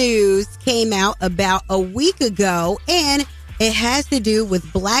 this news came out about a week ago, and it has to do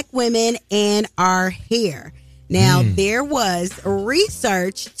with black women and our hair. Now, there was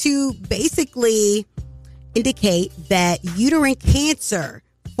research to basically indicate that uterine cancer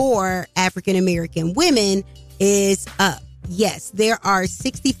for African American women is up. Yes, there are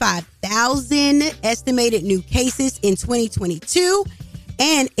 65,000 estimated new cases in 2022,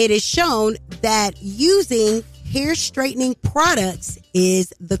 and it is shown that using hair straightening products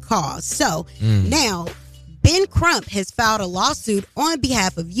is the cause. So now Ben Crump has filed a lawsuit on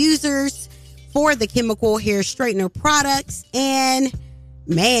behalf of users for the chemical hair straightener products. And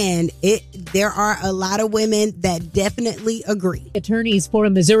man, there are a lot of women that definitely agree. Attorneys for a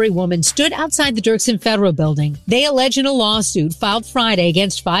Missouri woman stood outside the Dirksen Federal Building. They allege in a lawsuit filed Friday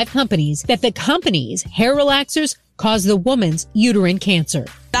against 5 companies that the company's hair relaxers caused the woman's uterine cancer.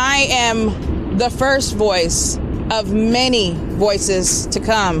 I am the first voice of many voices to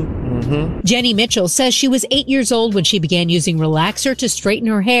come. Jenny Mitchell says she was 8 years old when she began using relaxer to straighten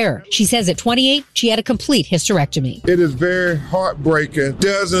her hair. She says at 28, she had a complete hysterectomy. It is very heartbreaking.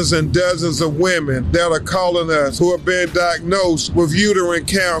 Dozens and dozens of women that are calling us who have been diagnosed with uterine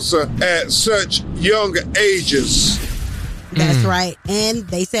cancer at such young ages. That's right. And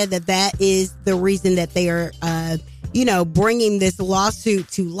they said that is the reason that they are, bringing this lawsuit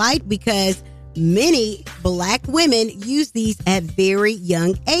to light, because many black women use these at very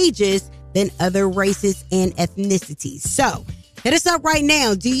young ages than other races and ethnicities. So hit us up right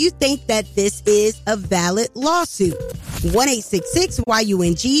now. Do you think that this is a valid lawsuit?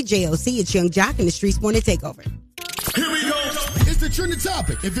 1-866-YUNG-JOC. It's Young Jock in the Streetz Morning Takeover. Here we go. It's the trending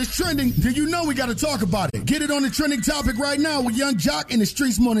topic. If it's trending, then you know we got to talk about it. Get it on the trending topic right now with Young Jock in the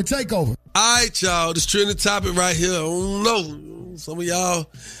Streetz Morning Takeover. All right, y'all. This trending topic right here. I don't know. Some of y'all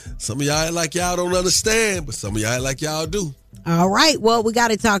act like y'all don't understand, but some of y'all act like y'all do. All right. Well, we got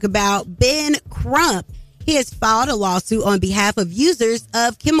to talk about Ben Crump. He has filed a lawsuit on behalf of users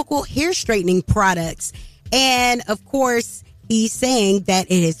of chemical hair straightening products. And of course, he's saying that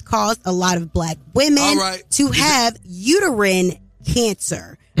it has caused a lot of black women to have uterine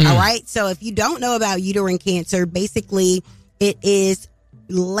cancer. All right. So if you don't know about uterine cancer, basically it is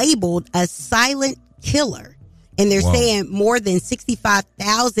labeled a silent killer. And they're saying more than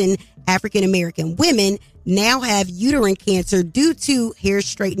 65,000 African American women now have uterine cancer due to hair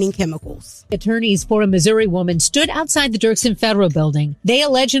straightening chemicals. Attorneys for a Missouri woman stood outside the Dirksen Federal Building. They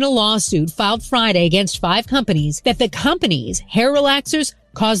allege in a lawsuit filed Friday against 5 companies that the company's hair relaxers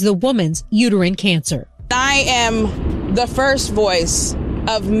caused the woman's uterine cancer. I am the first voice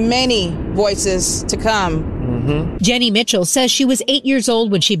of many voices to come. Jenny Mitchell says she was 8 years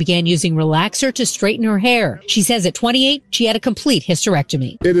old when she began using relaxer to straighten her hair. She says at 28, she had a complete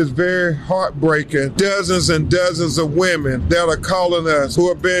hysterectomy. It is very heartbreaking. Dozens and dozens of women that are calling us who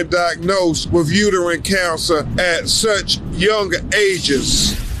have been diagnosed with uterine cancer at such young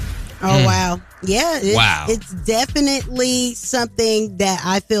ages. Oh, wow. Yeah, Wow. It's definitely something that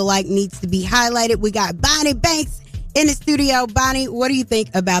I feel like needs to be highlighted. We got Bonnie Banks in the studio. Bonnie, what do you think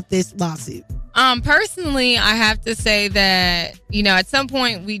about this lawsuit? Personally, I have to say that, at some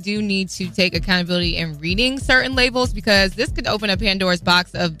point we do need to take accountability in reading certain labels, because this could open a Pandora's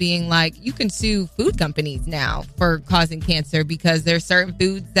box of being like, you can sue food companies now for causing cancer because there's certain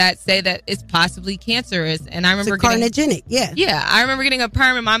foods that say that it's possibly cancerous. And I remember carcinogenic. Yeah. I remember getting a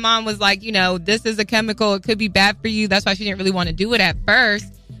perm and my mom was like, this is a chemical. It could be bad for you. That's why she didn't really want to do it at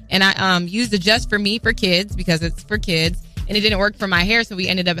first. And I used it just for me for kids because it's for kids. And it didn't work for my hair, so we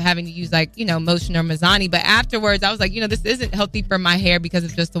ended up having to use Motion or Mazzani. But afterwards, I was like, this isn't healthy for my hair because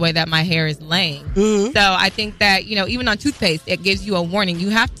of just the way that my hair is laying. So I think that, even on toothpaste, it gives you a warning. You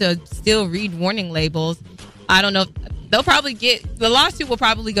have to still read warning labels. I don't know. The lawsuit will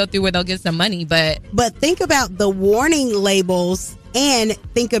probably go through where they'll get some money, but think about the warning labels and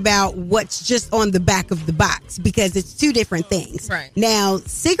think about what's just on the back of the box, because it's two different things. Right. Now,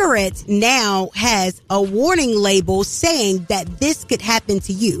 cigarettes now has a warning label saying that this could happen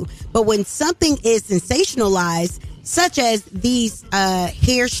to you. But when something is sensationalized, such as these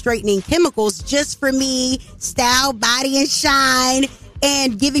hair straightening chemicals, just for me, style, body, and shine,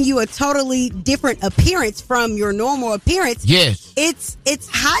 and giving you a totally different appearance from your normal appearance. Yes. It's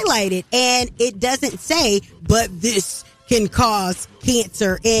highlighted, and it doesn't say, but this can cause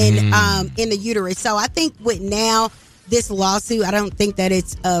cancer in the uterus. So I think with now this lawsuit, I don't think that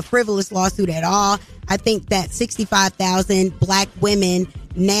it's a frivolous lawsuit at all. I think that 65,000 black women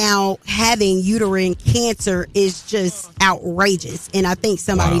now having uterine cancer is just outrageous. And I think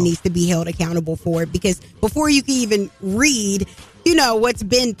somebody needs to be held accountable for it, because before you can even read, you know, what's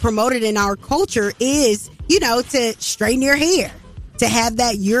been promoted in our culture is, you know, to straighten your hair, to have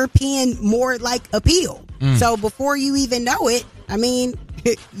that European more like appeal. So before you even know it, I mean,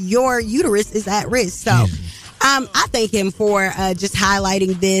 your uterus is at risk. So I thank him for just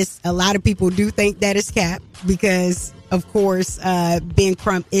highlighting this. A lot of people do think that it's cap because, of course, Ben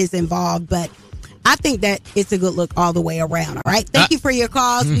Crump is involved. But I think that it's a good look all the way around. All right. Thank you for your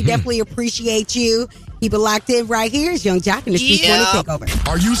calls. We definitely appreciate you. Keep it locked in right here. It's Young Jock and the Streetz Morning Takeover.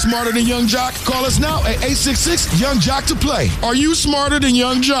 Are you smarter than Young Jock? Call us now at 866 Young Jock to play. Are you smarter than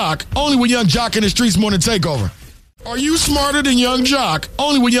Young Jock? Only with Young Jock and the Streetz Morning Takeover. Are you smarter than Young Jock?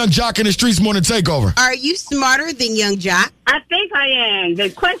 Only with Young Jock and the Streetz Morning Takeover. Are you smarter than Young Jock? I think I am.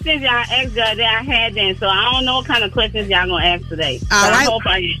 The questions y'all asked the other day, I had them, so I don't know what kind of questions y'all gonna ask today. All right. I hope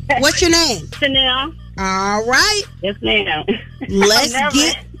I am. What's your name? Chanel. All right. Yes, ma'am. Let's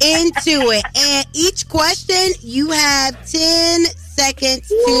get into it. And each question, you have 10 seconds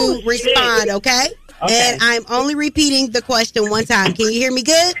to respond, okay? And I'm only repeating the question one time. Can you hear me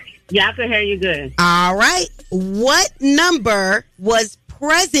good? Yeah, I can hear you good. All right. What number was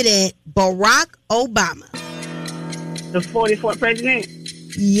President Barack Obama? The 44th president?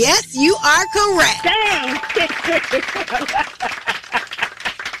 Yes, you are correct. Damn.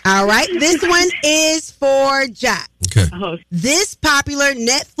 All right. This one is for Jock. Okay. This popular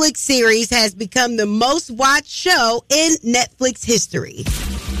Netflix series has become the most watched show in Netflix history.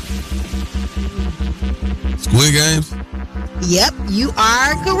 Squid Games? Yep, you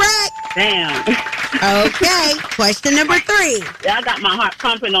are correct. Damn. Okay, question number 3. I got my heart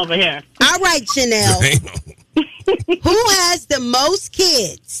pumping over here. All right, Chanel. Who has the most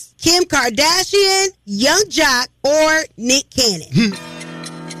kids? Kim Kardashian, Young Jock, or Nick Cannon?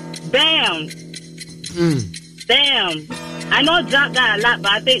 Damn. Damn. I know Jock got a lot,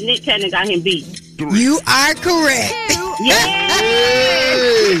 but I think Nick Cannon got him beat. You are correct. Yeah.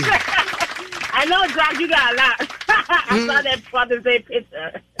 I know, Jock, you got a lot. I saw that Father's Day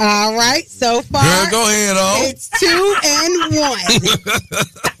picture. All right, so far. Girl, go ahead, It's 2 and 1.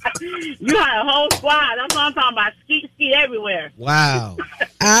 You had a whole squad. That's what I'm talking about. Skeet everywhere. Wow.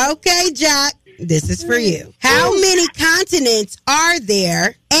 Okay, Jock, this is for you. How many continents are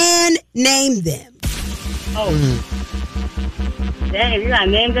there, and name them? Oh. Damn, you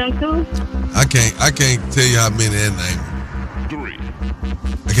gotta name them too? I can't tell you how many and name.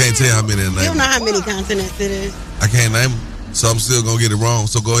 I can't tell you how many and You name. don't know how many continents it is. I can't name them, so I'm still gonna get it wrong.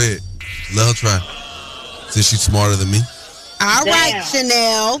 So go ahead, let her try. Since she's smarter than me. All right,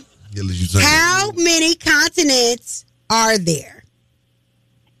 Chanel. How many continents are there?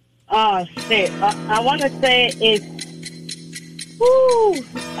 Oh, shit. I want to say it's... Woo!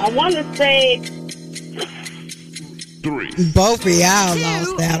 I want to say... 3. Both of y'all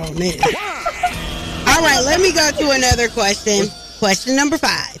lost out on this. All right, let me go to another question. Question number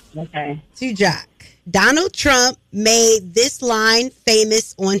 5. Okay. To Jock. Donald Trump made this line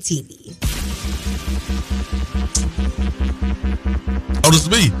famous on TV. Oh, this is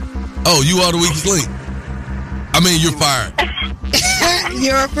me. Oh, you are the weakest link. I mean, you're fired.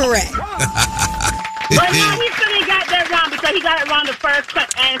 You're correct. But no, he shouldn't have got that wrong because he got it wrong the first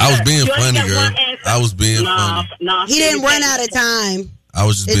answer. I was being You only funny, got girl. one answer. I was being funny. No, He didn't run out of time. I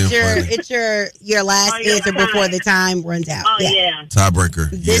was just being funny. It's your last answer before the time runs out. Oh, yeah. Tiebreaker.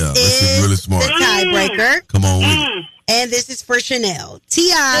 Yeah, this is really smart. The tiebreaker. Come on with it. And this is for Chanel.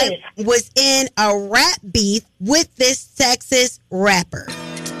 T.I. was in a rap beef with this Texas rapper.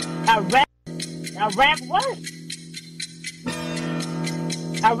 A rap what?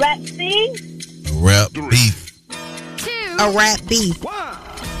 A rap scene? Rap beef. A rap beef.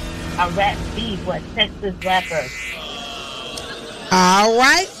 A rap beef with Texas rapper. All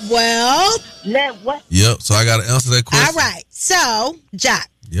right. Well. What? Yep. So I got to answer that question. All right. So, Jock.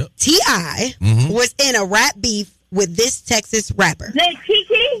 Yep. T.I. was in a rap beef with this Texas rapper.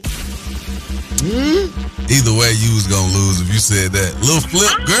 Kiki? Either way, you was going to lose if you said that. Little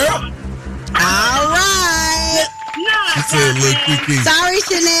flip, girl. All right. She said Lil Kiki. Sorry,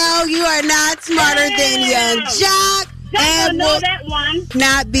 Chanel. You are not smarter than Young Jock. And know will that one.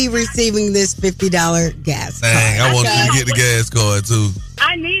 not be receiving this $50 gas card. Dang, I wanted you to get the gas card, too.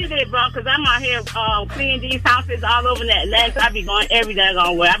 I needed it, bro, because I'm out here cleaning these houses all over that land. I be going every day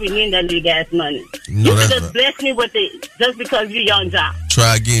on where I be needing that little gas money. No, You that's just right. bless me with it just because you're Young Jock.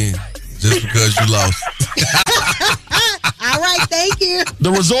 Try again, just because you lost. All right, thank you.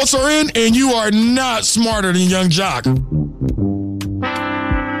 The results are in, and you are not smarter than Young Jock.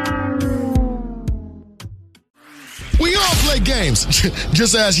 We all play games.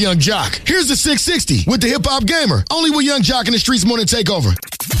 Just ask Young Jock. Here's the 660 with the Hip Hop Gamer. Only with Young Jock in the Streetz Morning Takeover.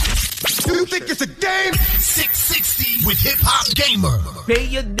 You think it's a game? 660 with Hip Hop Gamer.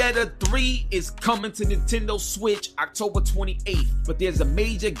 Bayonetta 3 is coming to Nintendo Switch October 28th, but there's a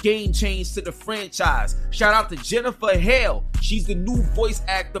major game change to the franchise. Shout out to Jennifer Hale. She's the new voice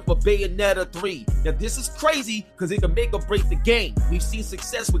actor for Bayonetta 3. Now this is crazy because it can make or break the game. We've seen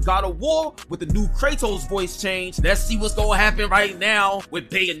success with God of War with the new Kratos voice change. Let's see what's going to happen right now with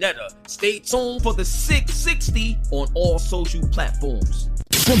Bayonetta. Stay tuned for the 660 on all social platforms.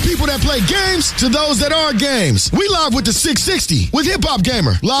 From people that play games to those that are games. We live with the 660 with Hip Hop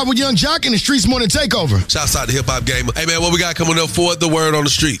Gamer. Live with Young Jock in the Streetz Morning Takeover. Shouts out to Hip Hop Gamer. Hey, man, what we got coming up for the word on the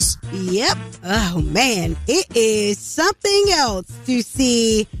streets? Yep. Oh, man. It is something else to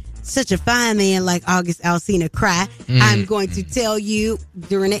see such a fine man like August Alsina cry. I'm going to tell you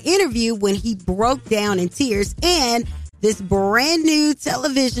during an interview when he broke down in tears, and this brand new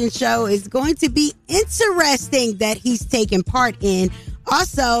television show is going to be interesting that he's taking part in.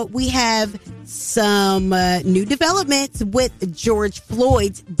 Also, we have some new developments with George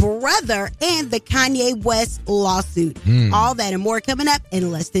Floyd's brother and the Kanye West lawsuit. All that and more coming up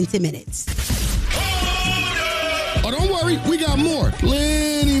in less than 10 minutes. Oh, don't worry. We got more.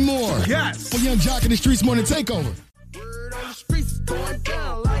 Plenty more. Yes. For Young Jock in the Streetz Morning Takeover. Word on the streets going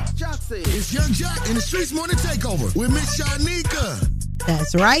down like Jock said. It's Young Jock in the Streetz Morning Takeover with Miss Shanika.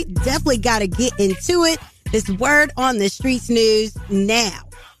 That's right. Definitely got to get into it. This word on the streets news now.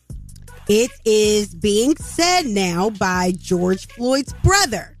 It is being said now by George Floyd's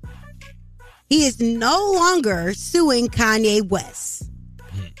brother. He is no longer suing Kanye West.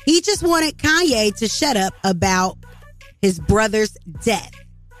 He just wanted Kanye to shut up about his brother's death,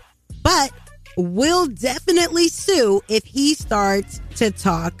 but will definitely sue if he starts to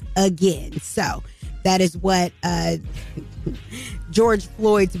talk again. So that is what George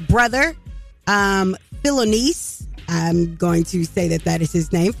Floyd's brother, Philonice, I'm going to say that is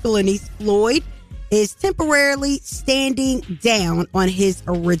his name, Philonice Floyd, is temporarily standing down on his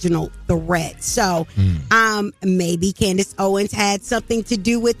original threat. So maybe Candace Owens had something to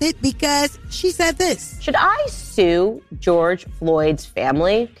do with it because she said this. Should I sue George Floyd's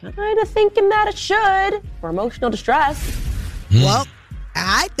family? Kind of thinking that it should for emotional distress. Well,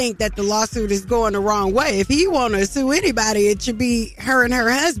 I think that the lawsuit is going the wrong way. If he want to sue anybody, it should be her and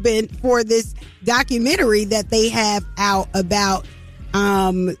her husband for this documentary that they have out about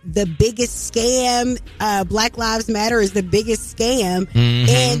the biggest scam. Black Lives Matter is the biggest scam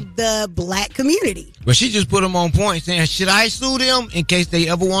in the black community. But she just put them on point saying, should I sue them in case they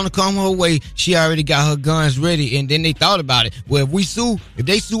ever want to come her way? She already got her guns ready, and then they thought about it. Well, if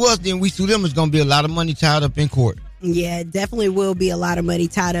they sue us, then we sue them. It's going to be a lot of money tied up in court. Yeah, it definitely will be a lot of money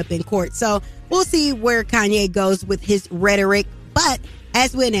tied up in court. So we'll see where Kanye goes with his rhetoric. But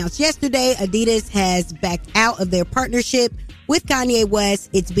as we announced yesterday, Adidas has backed out of their partnership with Kanye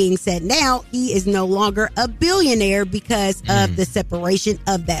West. It's being said now he is no longer a billionaire because of the separation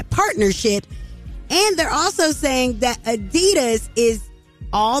of that partnership. And they're also saying that Adidas is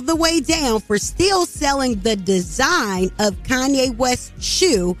all the way down for still selling the design of Kanye West's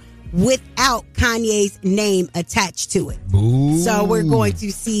shoe without Kanye's name attached to it. Ooh. So we're going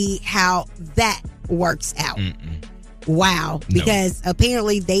to see how that works out. Wow. Because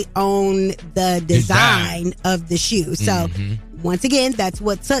apparently they own the design of the shoe. So once again, that's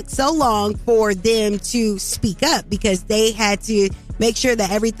what took so long for them to speak up, because they had to make sure that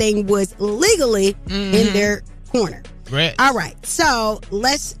everything was legally in their corner. Right. All right. So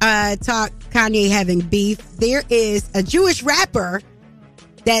let's talk Kanye having beef. There is a Jewish rapper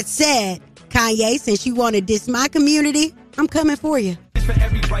that said, Kanye, since you want to diss my community, I'm coming for you. For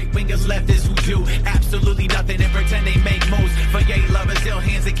every right wingers leftists who do absolutely nothing and pretend they make moves. For yay lovers, ill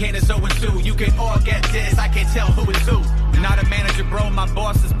hands and Candace Owens too. You can all get this, I can't tell who is who. Not a manager, bro, my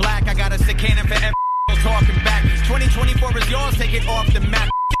boss is black. I got a sick cannon for every talking back. 2024 is yours, take it off the map.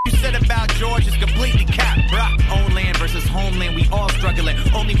 You said about George is completely capped, bruh. Own land versus homeland, we all struggling.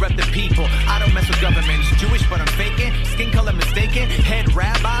 Only rep the people. I don't mess with governments. Jewish, but I'm faking. Skin color mistaken. Head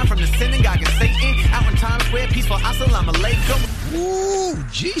rabbi from the synagogue of Satan. Out in Times Square, peaceful. Assalamu alaikum. Ooh,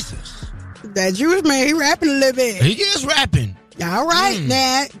 Jesus. That Jewish man, he rapping a little bit. He is rapping. All right,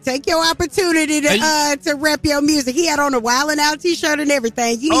 now take your opportunity to rep your music. He had on a Wildin' Out t-shirt and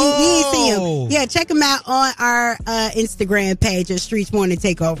everything. You ain't see him. Yeah, check him out on our Instagram page at Streetz Morning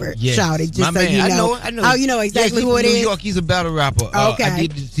Takeover. Yes. Shout it, just My so man, you know. I know. Oh, you know exactly who it New is? York, he's a battle rapper. Okay. I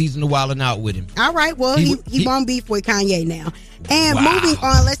did the season of Wildin' Out with him. All right, well, he won't beef with Kanye now. And moving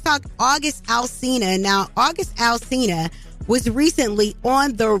on, let's talk August Alsina. Now, August Alsina was recently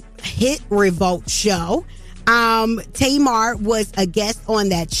on the hit Revolt show. Tamar was a guest on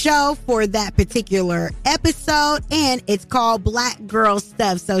that show for that particular episode, and it's called Black Girl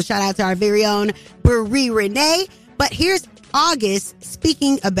Stuff. So shout out to our very own Brie Renee. But here's August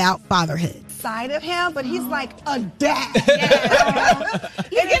speaking about fatherhood. Side of him, but he's like a dad.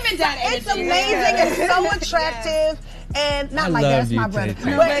 He's giving dad It's energy. amazing. It's so attractive. And not like that's my brother.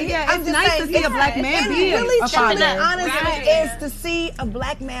 No, but yeah, I'm it's just nice saying, to see a black man be really a truly father. honestly Right. is to see a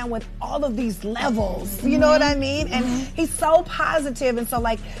black man with all of these levels. You know what I mean? And he's so positive, and so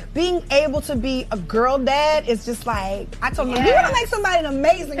like being able to be a girl dad is just like I told him, you're gonna make somebody an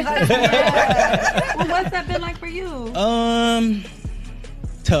amazing husband. Well, what's that been like for you?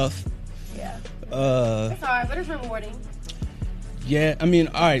 Tough. Yeah. It's hard, but it's rewarding. Yeah, I mean,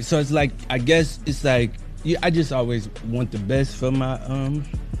 all right, so it's like, I guess it's like, I just always want the best for my,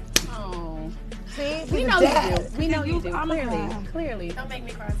 Oh. See, We he's know a dad. you do. We know you do. Clearly. Don't make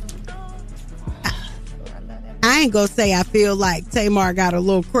me cry. I ain't gonna say I feel like Tamar got a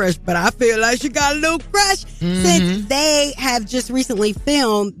little crush, but I feel like she got a little crush since they have just recently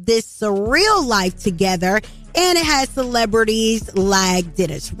filmed this surreal life together. And it has celebrities like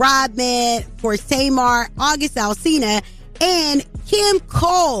Dennis Rodman, of course, Tamar, August Alsina, and Kim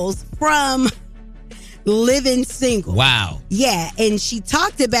Coles from Living Single. Wow. Yeah, and she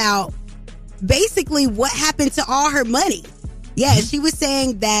talked about basically what happened to all her money. Yeah, she was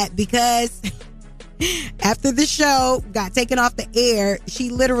saying that because after the show got taken off the air, she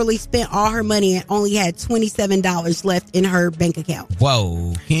literally spent all her money and only had $27 left in her bank account.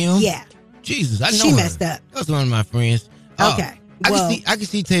 Whoa, Kim? Yeah. Jesus, I know She her. messed up. That's one of my friends. Okay. I can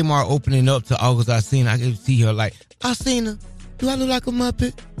see Tamar opening up to August Alsina. I can see her like, Alsina, do I look like a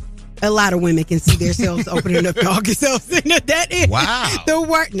Muppet? A lot of women can see themselves opening up to August Alsina. That is the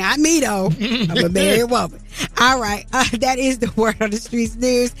word. Not me, though. I'm a married woman. All right. That is the word on the Streetz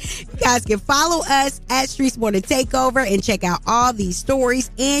News. You guys can follow us at Streetz Morning Takeover and check out all these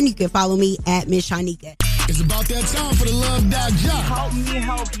stories. And you can follow me at Miss Shanika. It's about that time for the Love Doc Jock. Help me,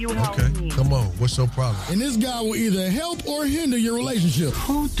 help you, help me. Come on, what's your problem? And this guy will either help or hinder your relationship.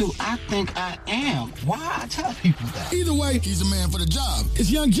 Who do I think I am? Why I tell people that? Either way, he's a man for the job. It's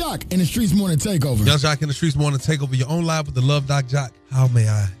Young Jock and the Streetz Morning Takeover. Young Jock in the Streetz Morning Takeover, your own live with the Love Doc Jock. How may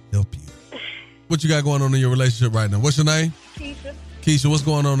I help you? What you got going on in your relationship right now? What's your name? Keisha. Keisha, what's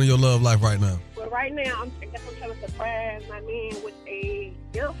going on in your love life right now? Well, right now, I guess I'm trying to surprise my man with a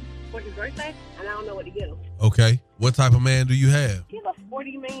gift for his birthday, and I don't know what to get him. Okay. What type of man do you have? He's a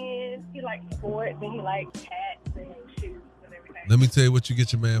sporty man. He likes sports, and he likes hats and shoes and everything. Let me tell you what you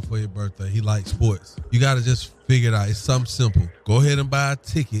get your man for your birthday. He likes sports. You got to just figure it out. It's something simple. Go ahead and buy a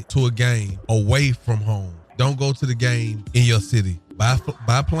ticket to a game away from home. Don't go to the game in your city. Buy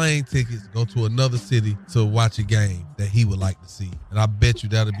plane tickets, go to another city to watch a game that he would like to see. And I bet you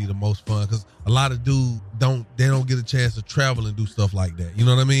that'll be the most fun because a lot of dudes don't get a chance to travel and do stuff like that. You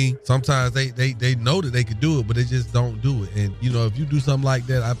know what I mean? Sometimes they know that they could do it, but they just don't do it. And, you know, if you do something like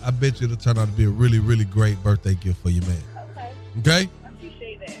that, I bet you it'll turn out to be a really, really great birthday gift for your man. Okay? I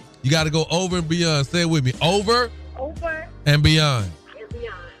appreciate that. You got to go over and beyond. Say it with me. Over and beyond. And beyond.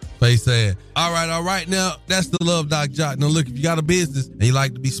 Face said. All right. Now, that's the Love Doc Jock. Now, look, if you got a business and you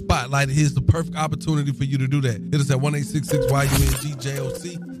like to be spotlighted, here's the perfect opportunity for you to do that. Hit us at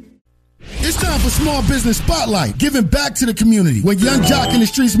 1-866-YUNGJOC. It's time for Small Business Spotlight, giving back to the community with Young Jock and the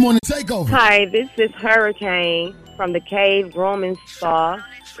Streetz Morning Takeover. Hi, this is Hurricane from the Cave Grooming Spa.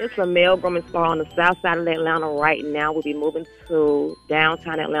 It's a male grooming spa on the south side of Atlanta right now. We'll be moving to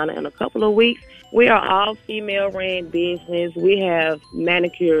downtown Atlanta in a couple of weeks. We are all female-ran business. We have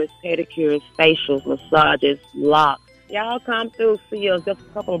manicures, pedicures, facials, massages, locks. Y'all come through, see us. Just a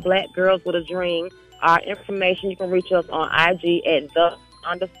couple of black girls with a dream. Our information, you can reach us on IG at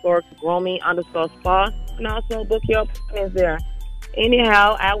 _grooming_spa. And also book your appointments there.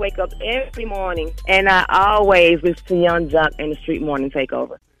 Anyhow, I wake up every morning, and I always listen to Young Jock and the Street Morning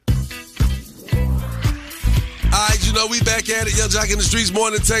Takeover. All right, you know, we back at it. Young Jock in the Streetz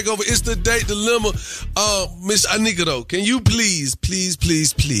Morning Takeover. It's the date dilemma. Miss Anika, though, can you please,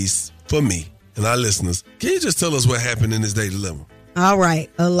 for me and our listeners, can you just tell us what happened in this date dilemma? All right.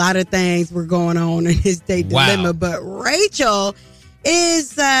 A lot of things were going on in his date dilemma, but Rachel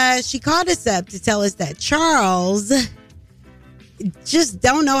is, she called us up to tell us that Charles just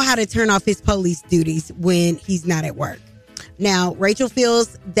don't know how to turn off his police duties when he's not at work. Now, Rachel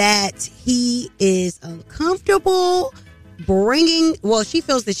feels that he is uncomfortable she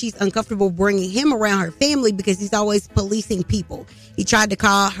feels that she's uncomfortable bringing him around her family because he's always policing people. He tried to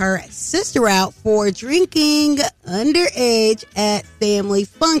call her sister out for drinking underage at family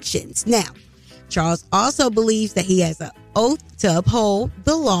functions. Now, Charles also believes that he has an oath to uphold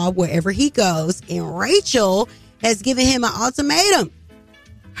the law wherever he goes, and Rachel has given him an ultimatum.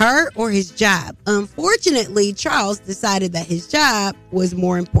 Her or his job. Unfortunately, Charles decided that his job was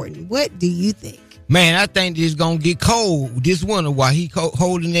more important. What do you think? Man, I think it's going to get cold this winter while he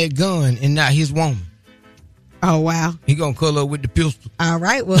holding that gun and not his woman. Oh, wow. He going to cull up with the pistol. All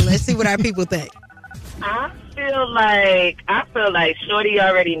right. Well, let's see what our people think. I feel like Shorty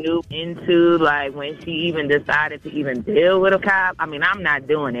already knew into like when she even decided to even deal with a cop. I mean, I'm not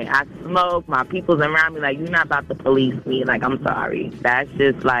doing it. I smoke. My people's around me like, you're not about to police me. Like, I'm sorry. That's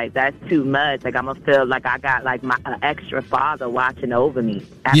just like, that's too much. Like, I'm gonna feel like I got like my extra father watching over me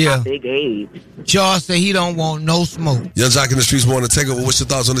at my big age. Charles said he don't want no smoke. Young Jock in the Streetz Morning Takeover. What's your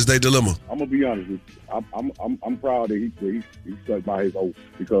thoughts on this day dilemma? I'm gonna be honest with you. I'm proud that he stuck by his oath,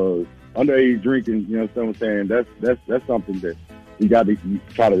 because underage drinking, you know what I'm saying, that's something that you got to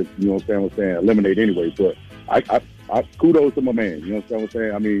try to, you know what I'm saying, eliminate anyway. But I kudos to my man, you know what I'm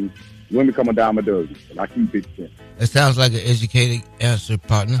saying. I mean, women come a dime a dozen, and I keep 50 cents. That sounds like an educated answer,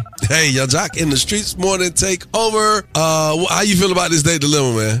 partner. Hey, Young Jock in the Streetz Morning Takeover. How you feel about this day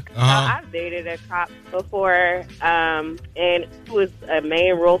dilemma, man? I've dated a cop before, and it was a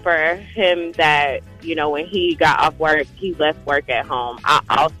main rule for him that, you know, when he got off work, he left work at home. I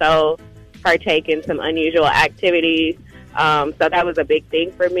also partake in some unusual activities, so that was a big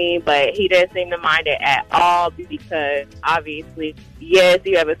thing for me, but he didn't seem to mind it at all, because obviously, yes,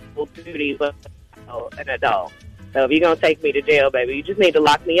 you have a civil duty, but an adult. So if you're going to take me to jail, baby, you just need to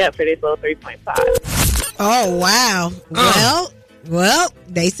lock me up for this little 3.5. Oh, wow. Well,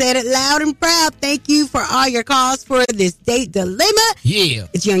 they said it loud and proud. Thank you for all your calls for this date dilemma. Yeah.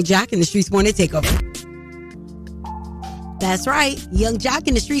 It's Young Jock in the Streetz Morning Takeover. That's right. Young Jock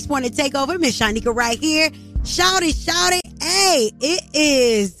in the Streetz Morning Takeover. Miss Shanika right here. Shout it. Hey, it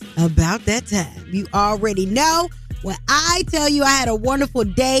is about that time. You already know. When I tell you I had a wonderful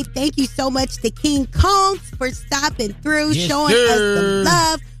day, thank you so much to King Kong for stopping through, showing us the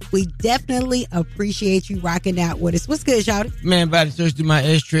love. We definitely appreciate you rocking out with us. What's good, Shawty? Man, body search through my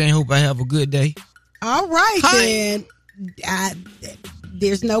ashtray and hope I have a good day. All right, then.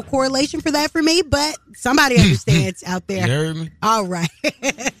 There's no correlation for that for me, but somebody understands out there. You heard me? All right.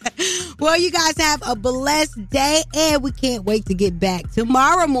 Well, you guys have a blessed day, and we can't wait to get back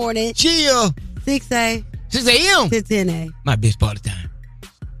tomorrow morning. Chill. 6 a.m. to 10 a.m. to 10 a.m. My best part of the time.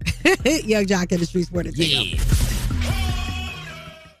 Young Jock in the Streetz Morning Takeover.